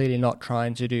 They're clearly not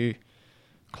trying to do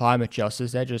climate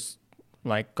justice. They're just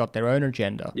like got their own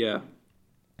agenda. Yeah.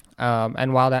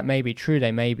 And while that may be true,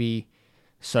 they may be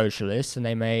socialists, and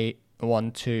they may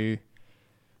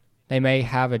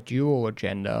have a dual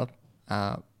agenda.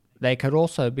 They could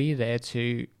also be there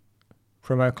to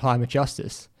promote climate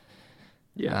justice.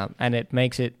 Yeah. And it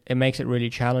makes it really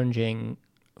challenging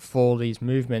for these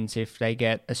movements if they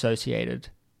get associated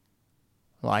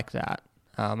like that.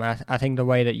 I think the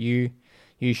way that you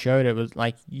showed it was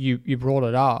like you brought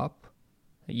it up.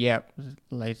 Yep,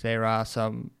 like there are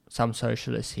some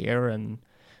socialists here and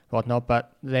whatnot,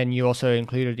 but then you also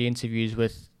included the interviews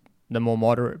with the more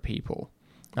moderate people.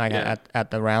 Like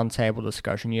at the roundtable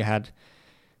discussion, you had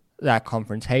that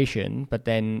confrontation, but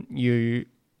then you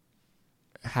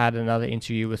had another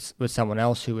interview with someone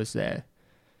else who was there.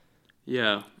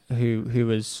 Yeah. Who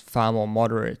was far more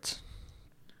moderate.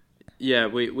 Yeah,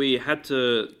 we had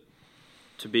to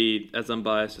be as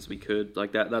unbiased as we could.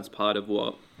 Like that's part of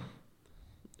what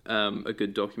a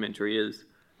good documentary is.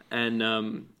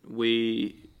 And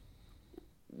we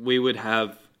would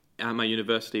have at my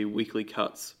university weekly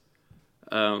cuts.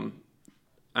 Well,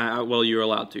 you're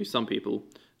allowed to. Some people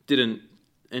didn't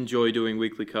enjoy doing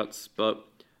weekly cuts, but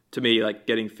to me, like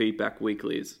getting feedback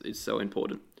weekly is so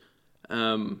important.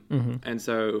 And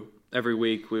so every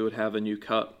week we would have a new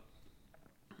cut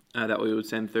that we would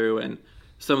send through, and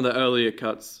some of the earlier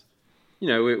cuts,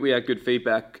 we had good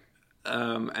feedback,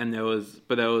 and there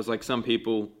was like some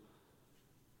people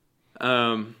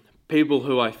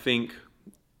who I think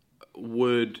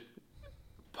would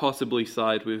possibly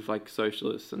side with like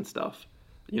socialists and stuff.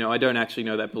 I don't actually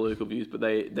know their political views, but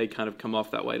they kind of come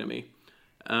off that way to me.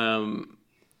 And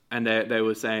they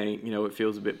were saying, it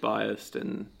feels a bit biased,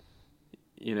 and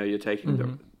you're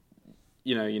taking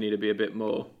you need to be a bit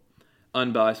more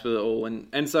unbiased with it all.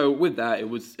 And so with that, it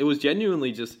was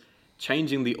genuinely just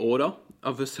changing the order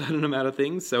of a certain amount of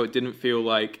things, so it didn't feel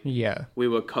like we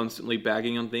were constantly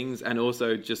bagging on things, and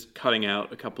also just cutting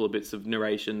out a couple of bits of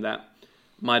narration that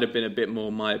might have been a bit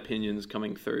more my opinions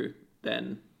coming through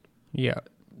than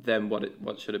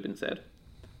what should have been said.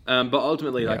 But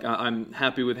ultimately, I'm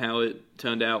happy with how it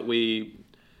turned out. We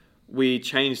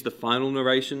changed the final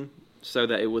narration so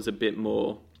that it was a bit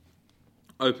more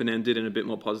open-ended and a bit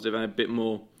more positive and a bit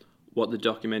more what the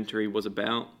documentary was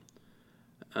about.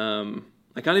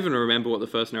 I can't even remember what the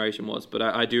first narration was, but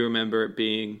I do remember it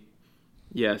being,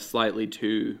 slightly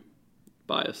too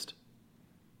biased.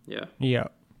 Yeah. Yeah.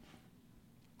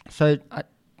 So,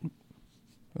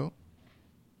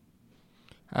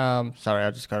 sorry,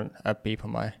 I just got a beep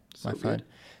on my phone.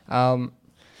 I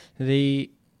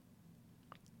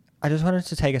just wanted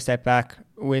to take a step back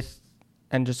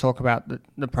and just talk about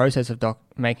the process of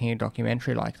making a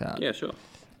documentary like that. Yeah, sure.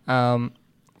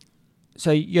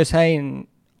 So you're saying,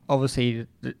 obviously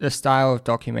the style of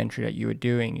documentary that you were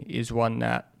doing is one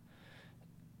that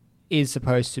is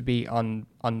supposed to be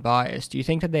unbiased. Do you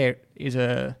think that there is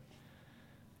a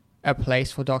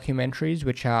place for documentaries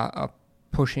which are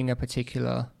pushing a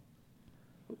particular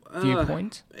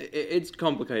viewpoint? It's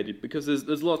complicated because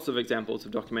there's lots of examples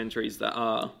of documentaries that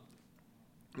are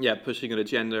pushing an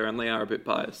agenda, and they are a bit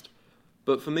biased.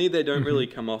 But for me, they don't really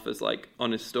come off as like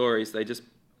honest stories. They just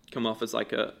come off as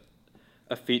like a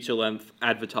feature-length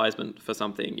advertisement for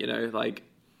something, you know, like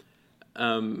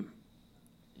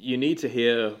you need to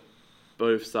hear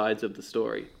both sides of the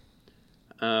story.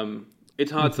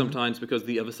 It's hard sometimes because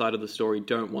the other side of the story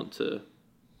don't want to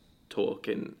talk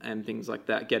and things like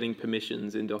that. Getting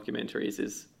permissions in documentaries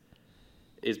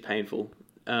is painful.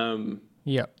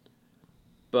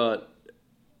 But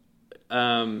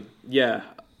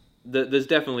there's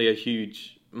definitely a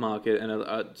huge market,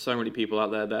 and so many people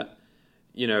out there that,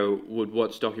 you know, would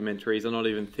watch documentaries and not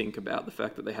even think about the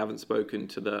fact that they haven't spoken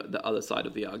to the other side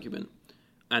of the argument,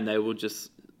 and they will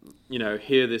just, you know,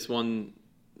 hear this one,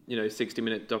 you know,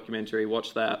 60-minute documentary,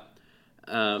 watch that,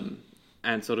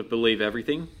 and sort of believe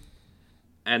everything,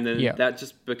 and then that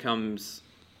just becomes,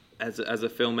 as a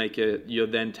filmmaker, you're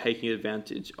then taking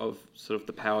advantage of sort of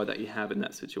the power that you have in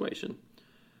that situation.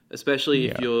 Especially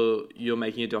if you're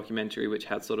making a documentary which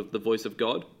has sort of the voice of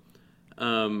God,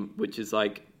 which is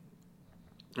like,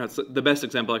 that's the best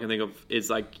example I can think of is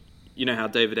like, you know how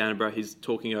David Attenborough, he's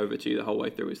talking over to you the whole way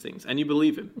through his things, and you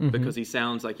believe him because he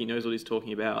sounds like he knows what he's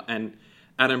talking about. And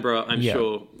Attenborough, I'm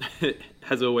sure,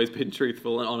 has always been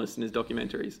truthful and honest in his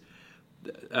documentaries.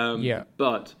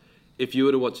 But if you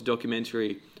were to watch a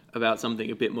documentary about something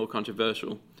a bit more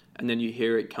controversial, and then you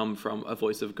hear it come from a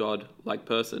voice of God like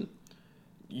person,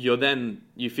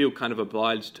 you feel kind of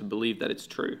obliged to believe that it's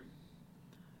true.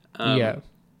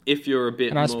 If you're a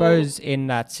bit and I suppose in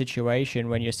that situation,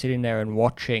 when you're sitting there and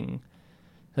watching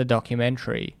the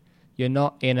documentary, you're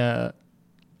not in a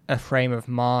frame of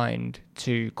mind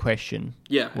to question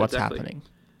what's happening.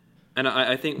 And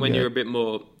I think when you're a bit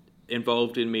more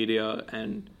involved in media,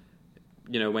 and,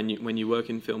 you know, when you work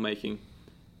in filmmaking,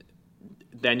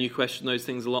 then you question those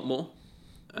things a lot more.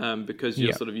 Because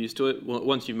you're sort of used to it.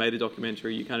 Once you've made a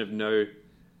documentary, you kind of know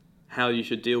how you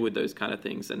should deal with those kind of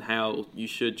things and how you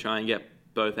should try and get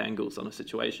both angles on a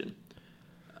situation.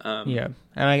 And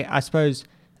I suppose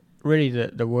really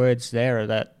the words there are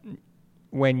that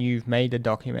when you've made a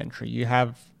documentary, you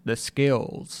have the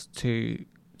skills to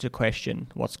question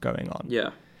what's going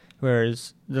on.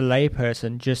 Whereas the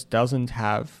layperson just doesn't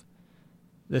have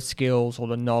the skills or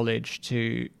the knowledge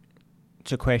to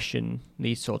question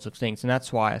these sorts of things. And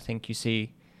that's why I think you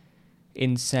see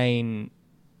insane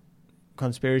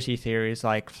conspiracy theories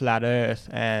like flat earth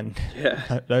and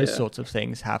those sorts of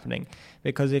things happening.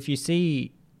 Because if you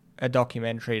see a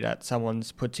documentary that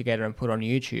someone's put together and put on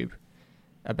YouTube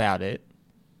about it,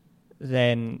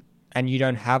 then, and you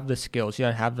don't have the skills, you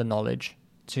don't have the knowledge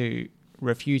to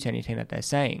refute anything that they're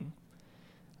saying,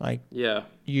 like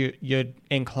you're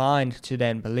inclined to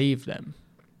then believe them.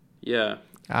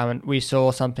 And we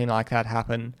saw something like that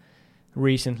happen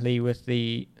recently with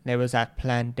there was that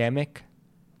Plandemic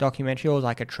documentary, or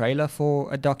like a trailer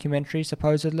for a documentary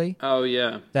supposedly.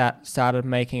 That started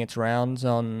making its rounds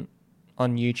on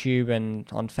YouTube and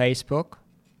on Facebook,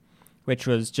 which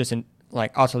was just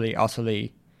like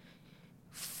utterly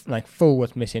like full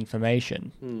with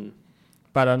misinformation.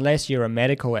 But unless you're a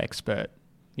medical expert,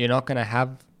 you're not going to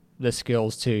have the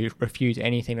skills to refute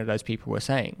anything that those people were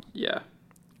saying.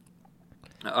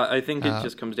 I think it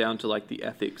just comes down to like the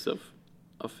ethics of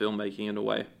filmmaking in a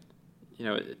way. You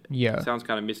know, it sounds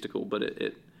kind of mystical, but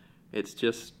it's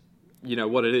just, you know,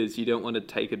 what it is. You don't want to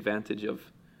take advantage of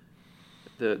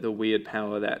the weird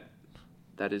power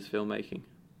that is filmmaking.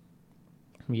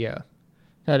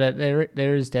 So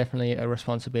there is definitely a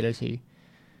responsibility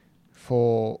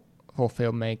for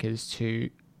filmmakers to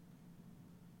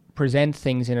present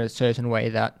things in a certain way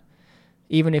that,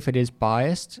 even if it is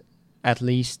biased, at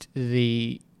least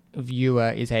the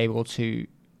viewer is able to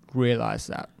realize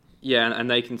that. And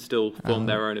they can still form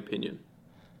their own opinion.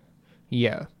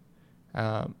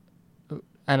 And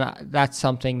that's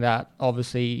something that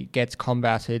obviously gets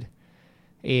combated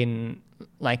in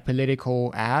like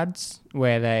political ads,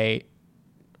 where they,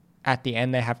 at the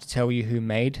end, they have to tell you who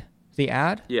made the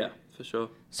ad. For sure.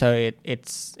 So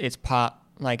it's part,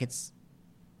 like, it's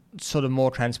sort of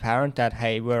more transparent that,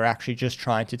 hey, we're actually just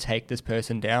trying to take this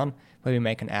person down, where we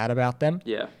make an ad about them.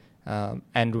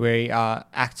 And we are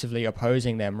actively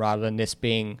opposing them, rather than this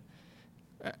being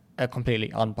a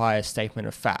completely unbiased statement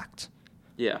of fact.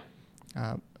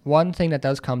 One thing that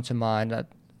does come to mind that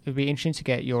it would be interesting to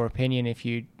get your opinion if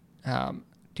you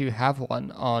do have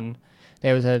one on.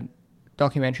 There was a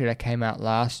documentary that came out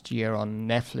last year on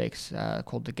Netflix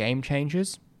called The Game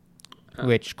Changers,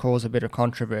 which caused a bit of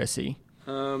controversy.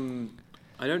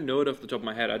 I don't know it off the top of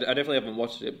my head. I definitely haven't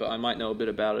watched it, but I might know a bit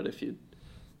about it if you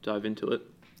dive into it.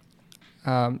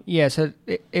 So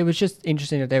it was just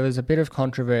interesting that there was a bit of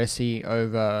controversy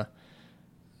over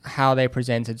how they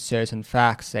presented certain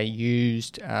facts. They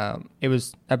used, it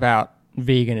was about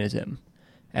veganism,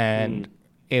 and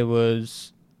it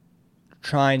was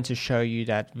trying to show you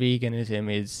that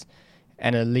veganism is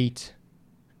an elite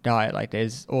diet. Like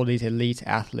there's all these elite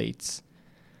athletes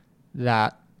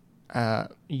that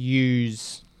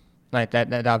use, like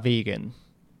that are vegan.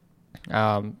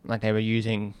 Like they were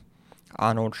using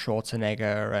Arnold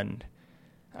Schwarzenegger and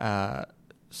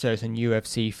certain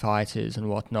UFC fighters and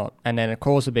whatnot, and then it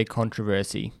caused a big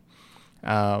controversy.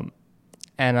 And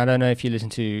I don't know if you listen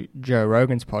to Joe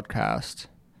Rogan's podcast.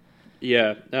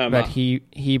 Yeah, but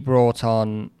he brought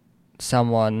on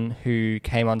someone who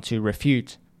came on to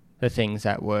refute the things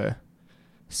that were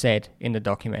said in the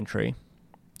documentary,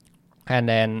 and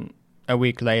then a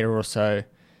week later or so,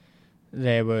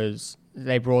 they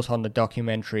brought on the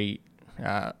documentary,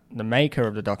 the maker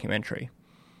of the documentary,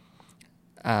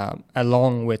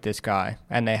 along with this guy,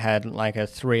 and they had like a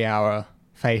 3-hour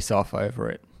face-off over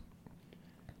it.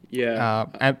 Yeah.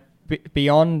 And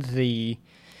beyond the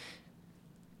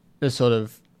sort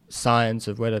of science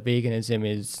of whether veganism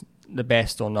is the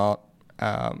best or not,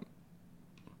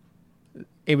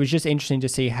 it was just interesting to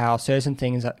see how certain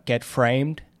things get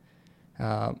framed,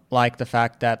 like the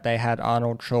fact that they had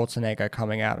Arnold Schwarzenegger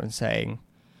coming out and saying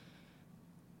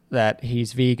that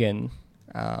he's vegan,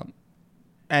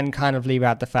 and kind of leave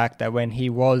out the fact that when he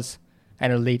was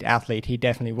an elite athlete, he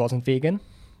definitely wasn't vegan.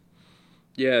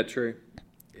 Yeah, true.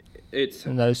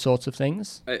 And those sorts of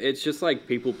things. It's just like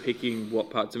people picking what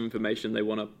parts of information they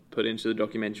want to put into the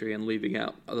documentary and leaving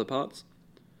out other parts.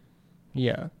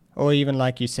 Yeah. Or even,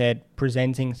 like you said,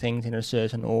 presenting things in a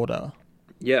certain order.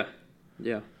 Yeah.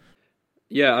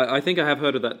 I think I have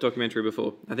heard of that documentary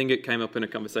before. I think it came up in a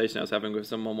conversation I was having with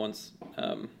someone once,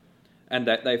 and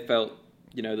that they felt,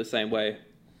 the same way,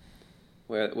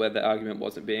 where the argument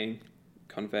wasn't being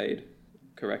conveyed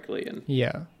correctly. And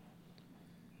yeah.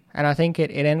 And I think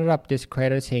it ended up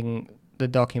discrediting the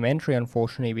documentary,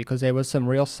 unfortunately, because there was some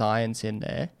real science in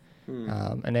there,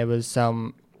 and there was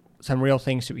some real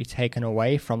things to be taken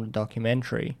away from the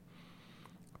documentary.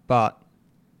 But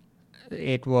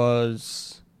it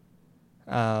was,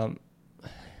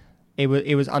 it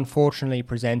was unfortunately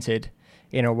presented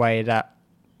in a way that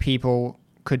people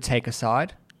could take a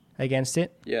side against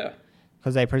it. Yeah.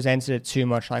 Because they presented it too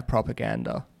much like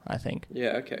propaganda, I think.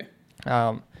 Yeah. Okay.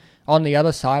 On the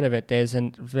other side of it, there's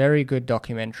a very good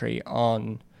documentary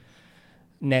on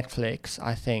Netflix,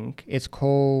 I think. It's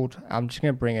called, I'm just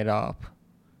going to bring it up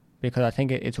because I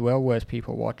think it's well worth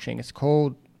people watching. It's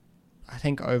called, I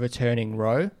think, Overturning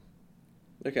Roe.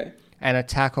 Okay. And it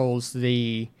tackles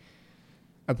the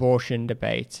abortion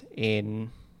debate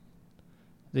in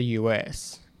the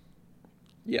US.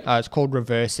 Yeah. It's called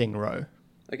Reversing Roe.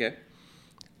 Okay.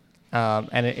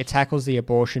 And it tackles the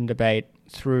abortion debate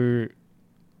through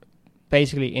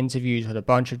basically interviews with a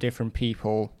bunch of different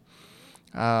people,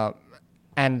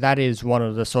 and that is one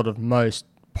of the sort of most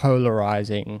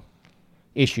polarizing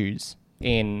issues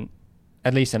in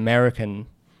at least American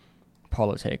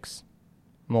politics,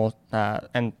 more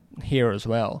and here as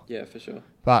well. Yeah, for sure.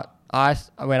 But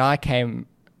when I came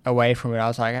away from it, I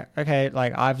was like, okay,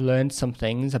 like I've learned some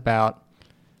things about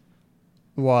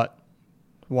what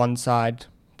one side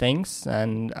thinks,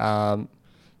 and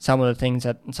some of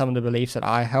the beliefs that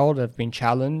I held have been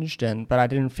challenged, but I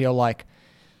didn't feel like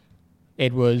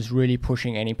it was really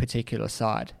pushing any particular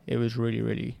side. It was really,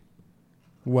 really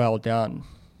well done.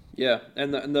 Yeah,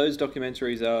 and those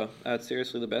documentaries are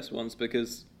seriously the best ones,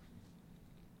 because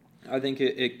I think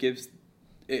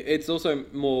it's also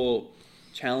more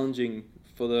challenging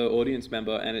for the audience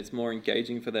member, and it's more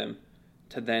engaging for them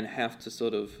to then have to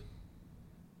sort of,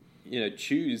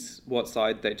 choose what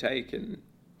side they take. And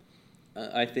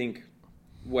I think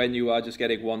when you are just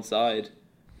getting one side,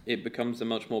 it becomes a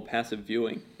much more passive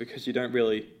viewing, because you don't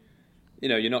really,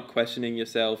 you're not questioning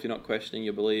yourself, you're not questioning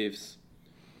your beliefs.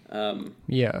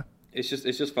 Yeah. It's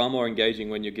just far more engaging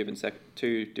when you're given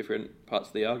two different parts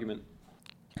of the argument.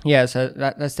 Yeah, so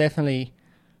that's definitely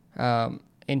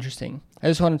interesting. I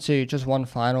just wanted to, just one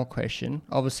final question.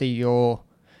 Obviously, your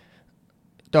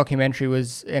documentary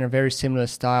was in a very similar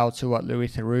style to what Louis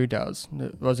Theroux does.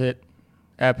 Was it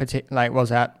was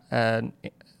that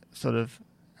sort of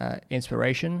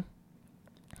inspiration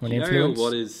or influence?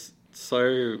 What is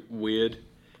so weird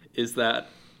is that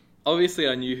obviously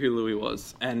I knew who Louis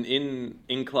was, and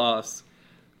in class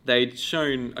they'd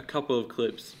shown a couple of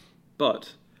clips,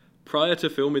 but prior to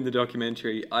filming the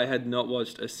documentary, I had not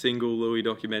watched a single Louis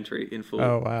documentary in full.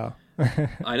 Oh, wow.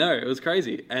 I know, it was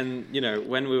crazy. And, you know,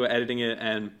 when we were editing it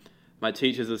and my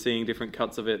teachers were seeing different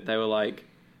cuts of it, they were like,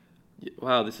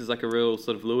 wow, this is like a real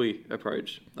sort of Louis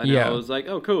approach. And I was like,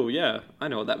 oh, cool, yeah, I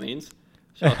know what that means.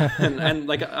 Sure. and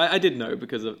like, I did know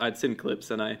because I'd seen clips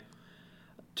and I,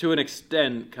 to an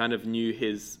extent, kind of knew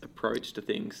his approach to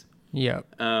things. Yeah.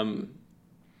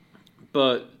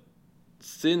 But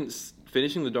since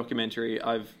finishing the documentary,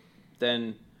 I've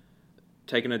then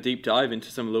taken a deep dive into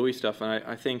some Louis stuff, and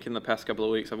I think in the past couple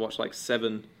of weeks I've watched like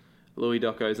 7 Louis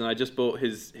docos, and I just bought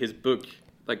his book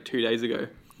like 2 days ago.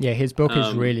 Yeah, his book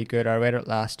is really good. I read it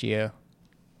last year.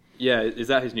 Yeah, is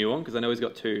that his new one? Because I know he's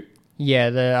got 2. Yeah,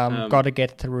 the Gotta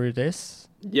Get Through This.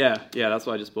 Yeah, that's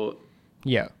what I just bought.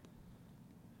 Yeah.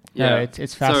 No,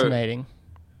 it's fascinating.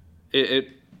 So it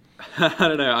I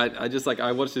don't know, I just like,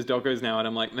 I watch his docos now and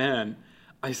I'm like, man,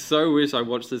 I so wish I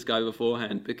watched this guy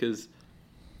beforehand, because,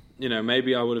 you know,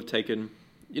 maybe I would have taken,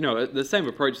 you know, the same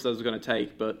approach as I was going to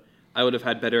take, but I would have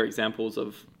had better examples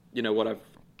of, you know, what I've...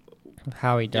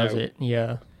 How he does it,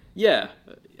 yeah. Yeah,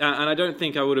 and I don't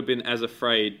think I would have been as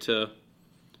afraid to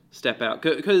step out.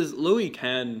 Because Louis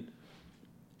can...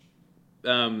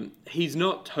 he's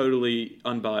not totally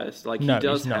unbiased. Like, he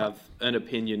does have an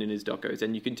opinion in his docos,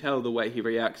 and you can tell the way he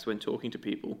reacts when talking to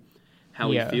people,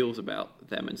 how he feels about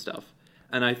them and stuff.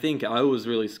 And I think I was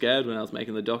really scared when I was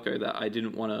making the doco that I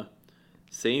didn't want to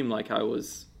seem like I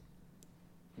was,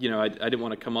 you know, I didn't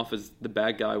want to come off as the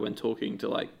bad guy when talking to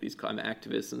like these climate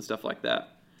activists and stuff like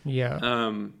that.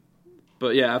 Yeah.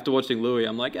 But yeah, after watching Louis,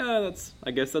 I'm like,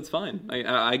 I guess that's fine.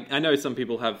 I know some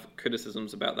people have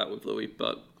criticisms about that with Louis,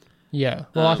 but... Yeah.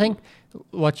 Well, I think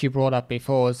what you brought up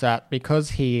before is that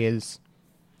because he is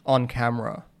on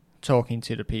camera talking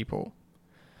to the people,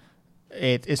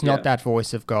 it's not that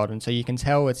voice of God, and so you can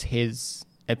tell it's his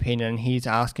opinion. He's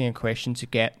asking a question to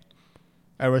get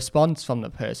a response from the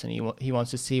person. He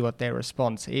wants to see what their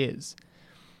response is.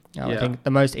 I think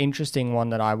the most interesting one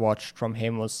that I watched from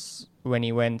him was when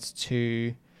he went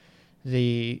to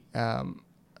the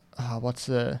what's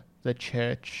the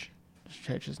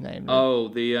church's name? Oh,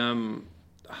 the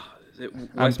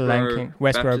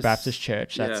Westboro Baptist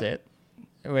Church. That's it.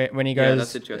 When he goes, yeah,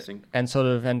 that's interesting. And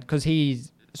because he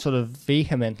sort of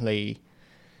vehemently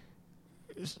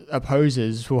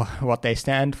opposes what they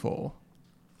stand for,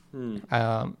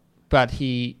 but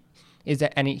he's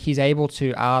able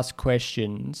to ask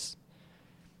questions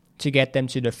to get them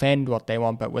to defend what they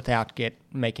want, but without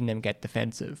making them get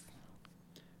defensive.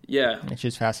 Yeah, which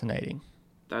is fascinating.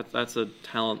 That's a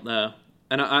talent there,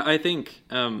 and I think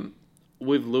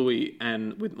with Louis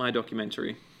and with my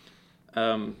documentary,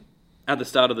 at the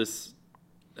start of this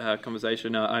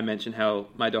conversation, I mentioned how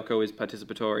my doco is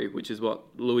participatory, which is what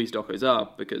Louis' docos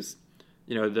are, because,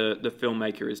 you know, the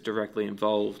filmmaker is directly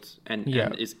involved and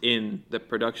is in the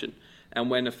production. And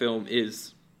when a film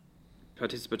is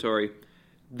participatory,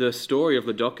 the story of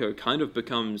the doco kind of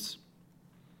becomes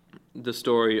the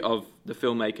story of the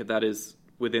filmmaker that is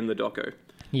within the doco.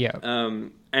 Yeah.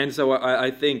 And so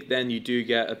I think then you do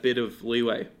get a bit of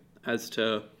leeway as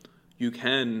to, you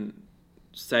can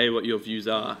say what your views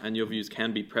are, and your views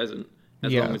can be present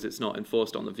as long as it's not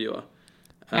enforced on the viewer.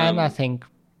 And I think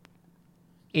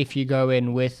if you go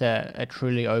in with a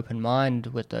truly open mind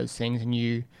with those things, and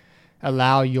you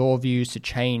allow your views to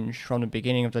change from the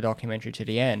beginning of the documentary to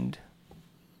the end,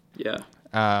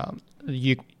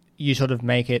 you sort of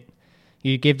make it,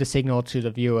 you give the signal to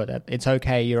the viewer that it's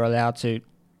okay, you're allowed to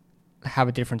have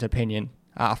a different opinion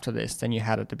after this than you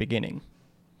had at the beginning.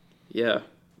 Yeah.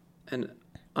 And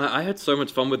I had so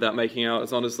much fun with that making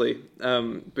ours, honestly,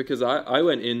 because I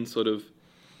went in sort of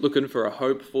looking for a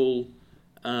hopeful,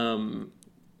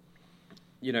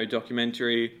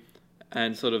 documentary,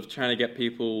 and sort of trying to get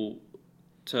people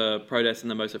to protest in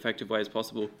the most effective way as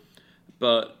possible.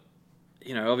 But,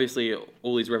 you know, obviously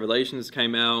all these revelations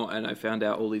came out, and I found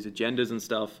out all these agendas and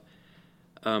stuff.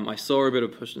 I saw a bit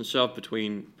of push and shove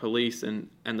between police and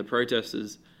the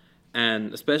protesters,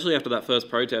 and especially after that first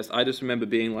protest, I just remember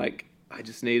being like, I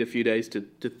just need a few days to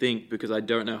think, because I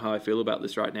don't know how I feel about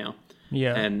this right now.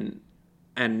 Yeah.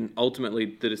 And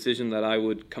ultimately, the decision that I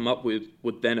would come up with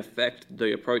would then affect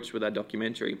the approach with our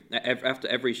documentary. After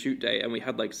every shoot day, and we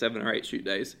had like 7 or 8 shoot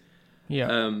days,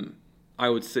 I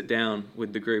would sit down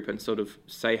with the group and sort of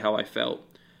say how I felt.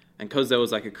 And because there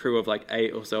was like a crew of like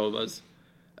 8 or so of us,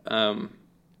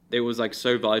 it was like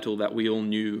so vital that we all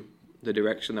knew the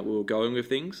direction that we were going with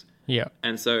things. Yeah.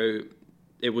 And so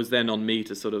it was then on me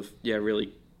to sort of,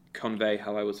 really convey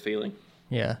how I was feeling.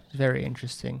 Yeah, it's very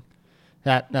interesting.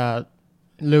 That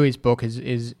Louis' book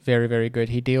is very, very good.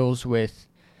 He deals with,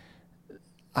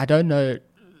 I don't know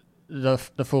the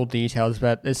full details,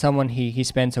 but there's someone he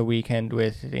spent a weekend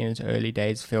with in his early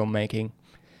days filmmaking,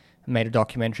 made a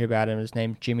documentary about him. His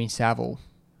name's Jimmy Savile.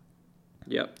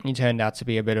 Yep. He turned out to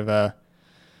be a bit of a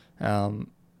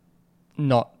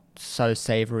not so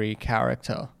savory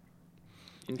character.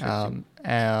 Interesting.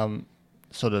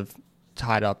 Sort of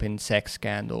tied up in sex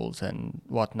scandals and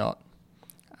whatnot.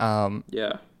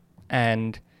 Yeah.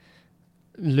 And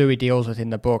Louis deals with in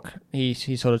the book, he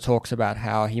sort of talks about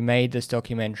how he made this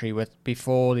documentary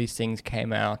before these things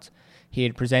came out. He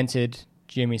had presented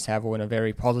Jimmy Savile in a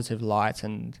very positive light,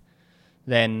 and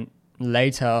then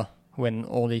later, when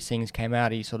all these things came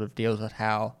out, he sort of deals with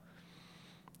how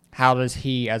does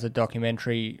he, as a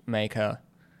documentary maker,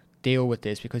 deal with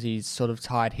this, because he's sort of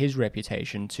tied his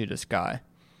reputation to this guy.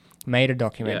 Made a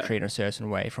documentary in a certain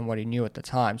way from what he knew at the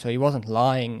time, so he wasn't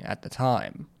lying at the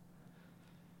time.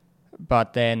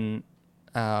 But then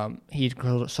he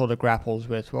sort of grapples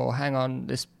with, well, hang on,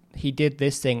 he did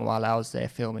this thing while I was there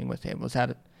filming with him.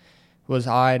 Was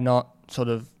I not sort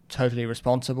of totally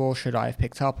responsible? Should I have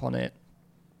picked up on it?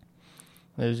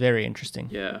 It was very interesting.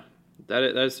 Yeah, that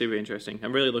is super interesting.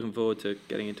 I'm really looking forward to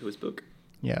getting into his book.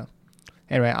 Yeah.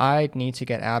 Anyway, I need to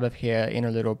get out of here in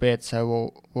a little bit,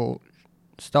 so we'll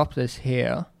stop this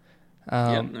here.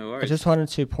 No worries. I just wanted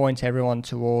to point everyone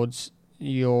towards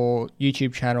your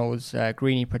YouTube channel's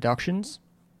Greenie Productions.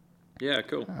 Yeah,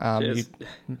 cool. You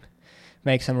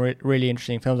make some really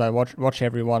interesting films. I watch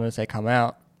every one as they come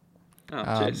out.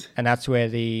 Oh, cheers. And that's where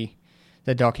the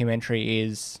documentary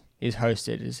is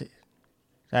hosted. Is it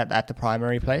at the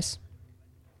primary place?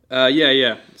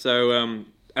 Yeah. So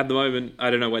at the moment, I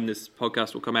don't know when this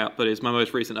podcast will come out, but it's my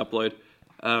most recent upload.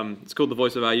 It's called The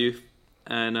Voice of Our Youth.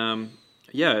 And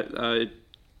I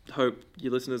hope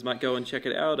your listeners might go and check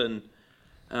it out and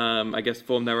I guess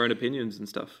form their own opinions and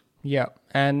stuff. Yeah.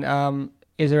 And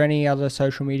is there any other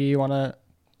social media you want to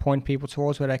point people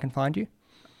towards where they can find you?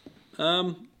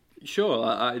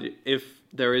 Sure. If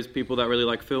there is people that really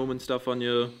like film and stuff on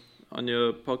your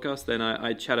podcast, then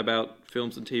I chat about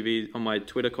films and TV on my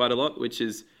Twitter quite a lot, which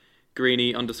is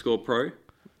Greenie_pro.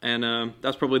 And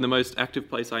that's probably the most active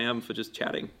place I am for just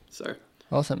chatting. So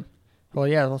awesome. Well,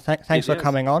 yeah. Well, thanks for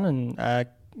coming on and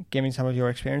giving some of your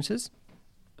experiences.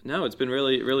 No, it's been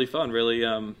really, really fun. Really,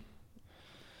 kind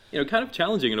of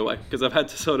challenging in a way, because I've had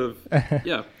to sort of,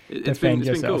 it's been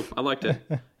cool. I liked it.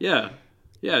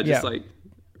 Just like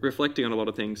reflecting on a lot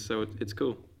of things. So it's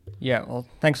cool. Yeah. Well,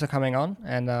 thanks for coming on,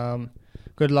 and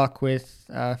good luck with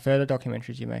further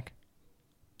documentaries you make.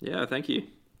 Yeah. Thank you.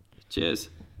 Cheers.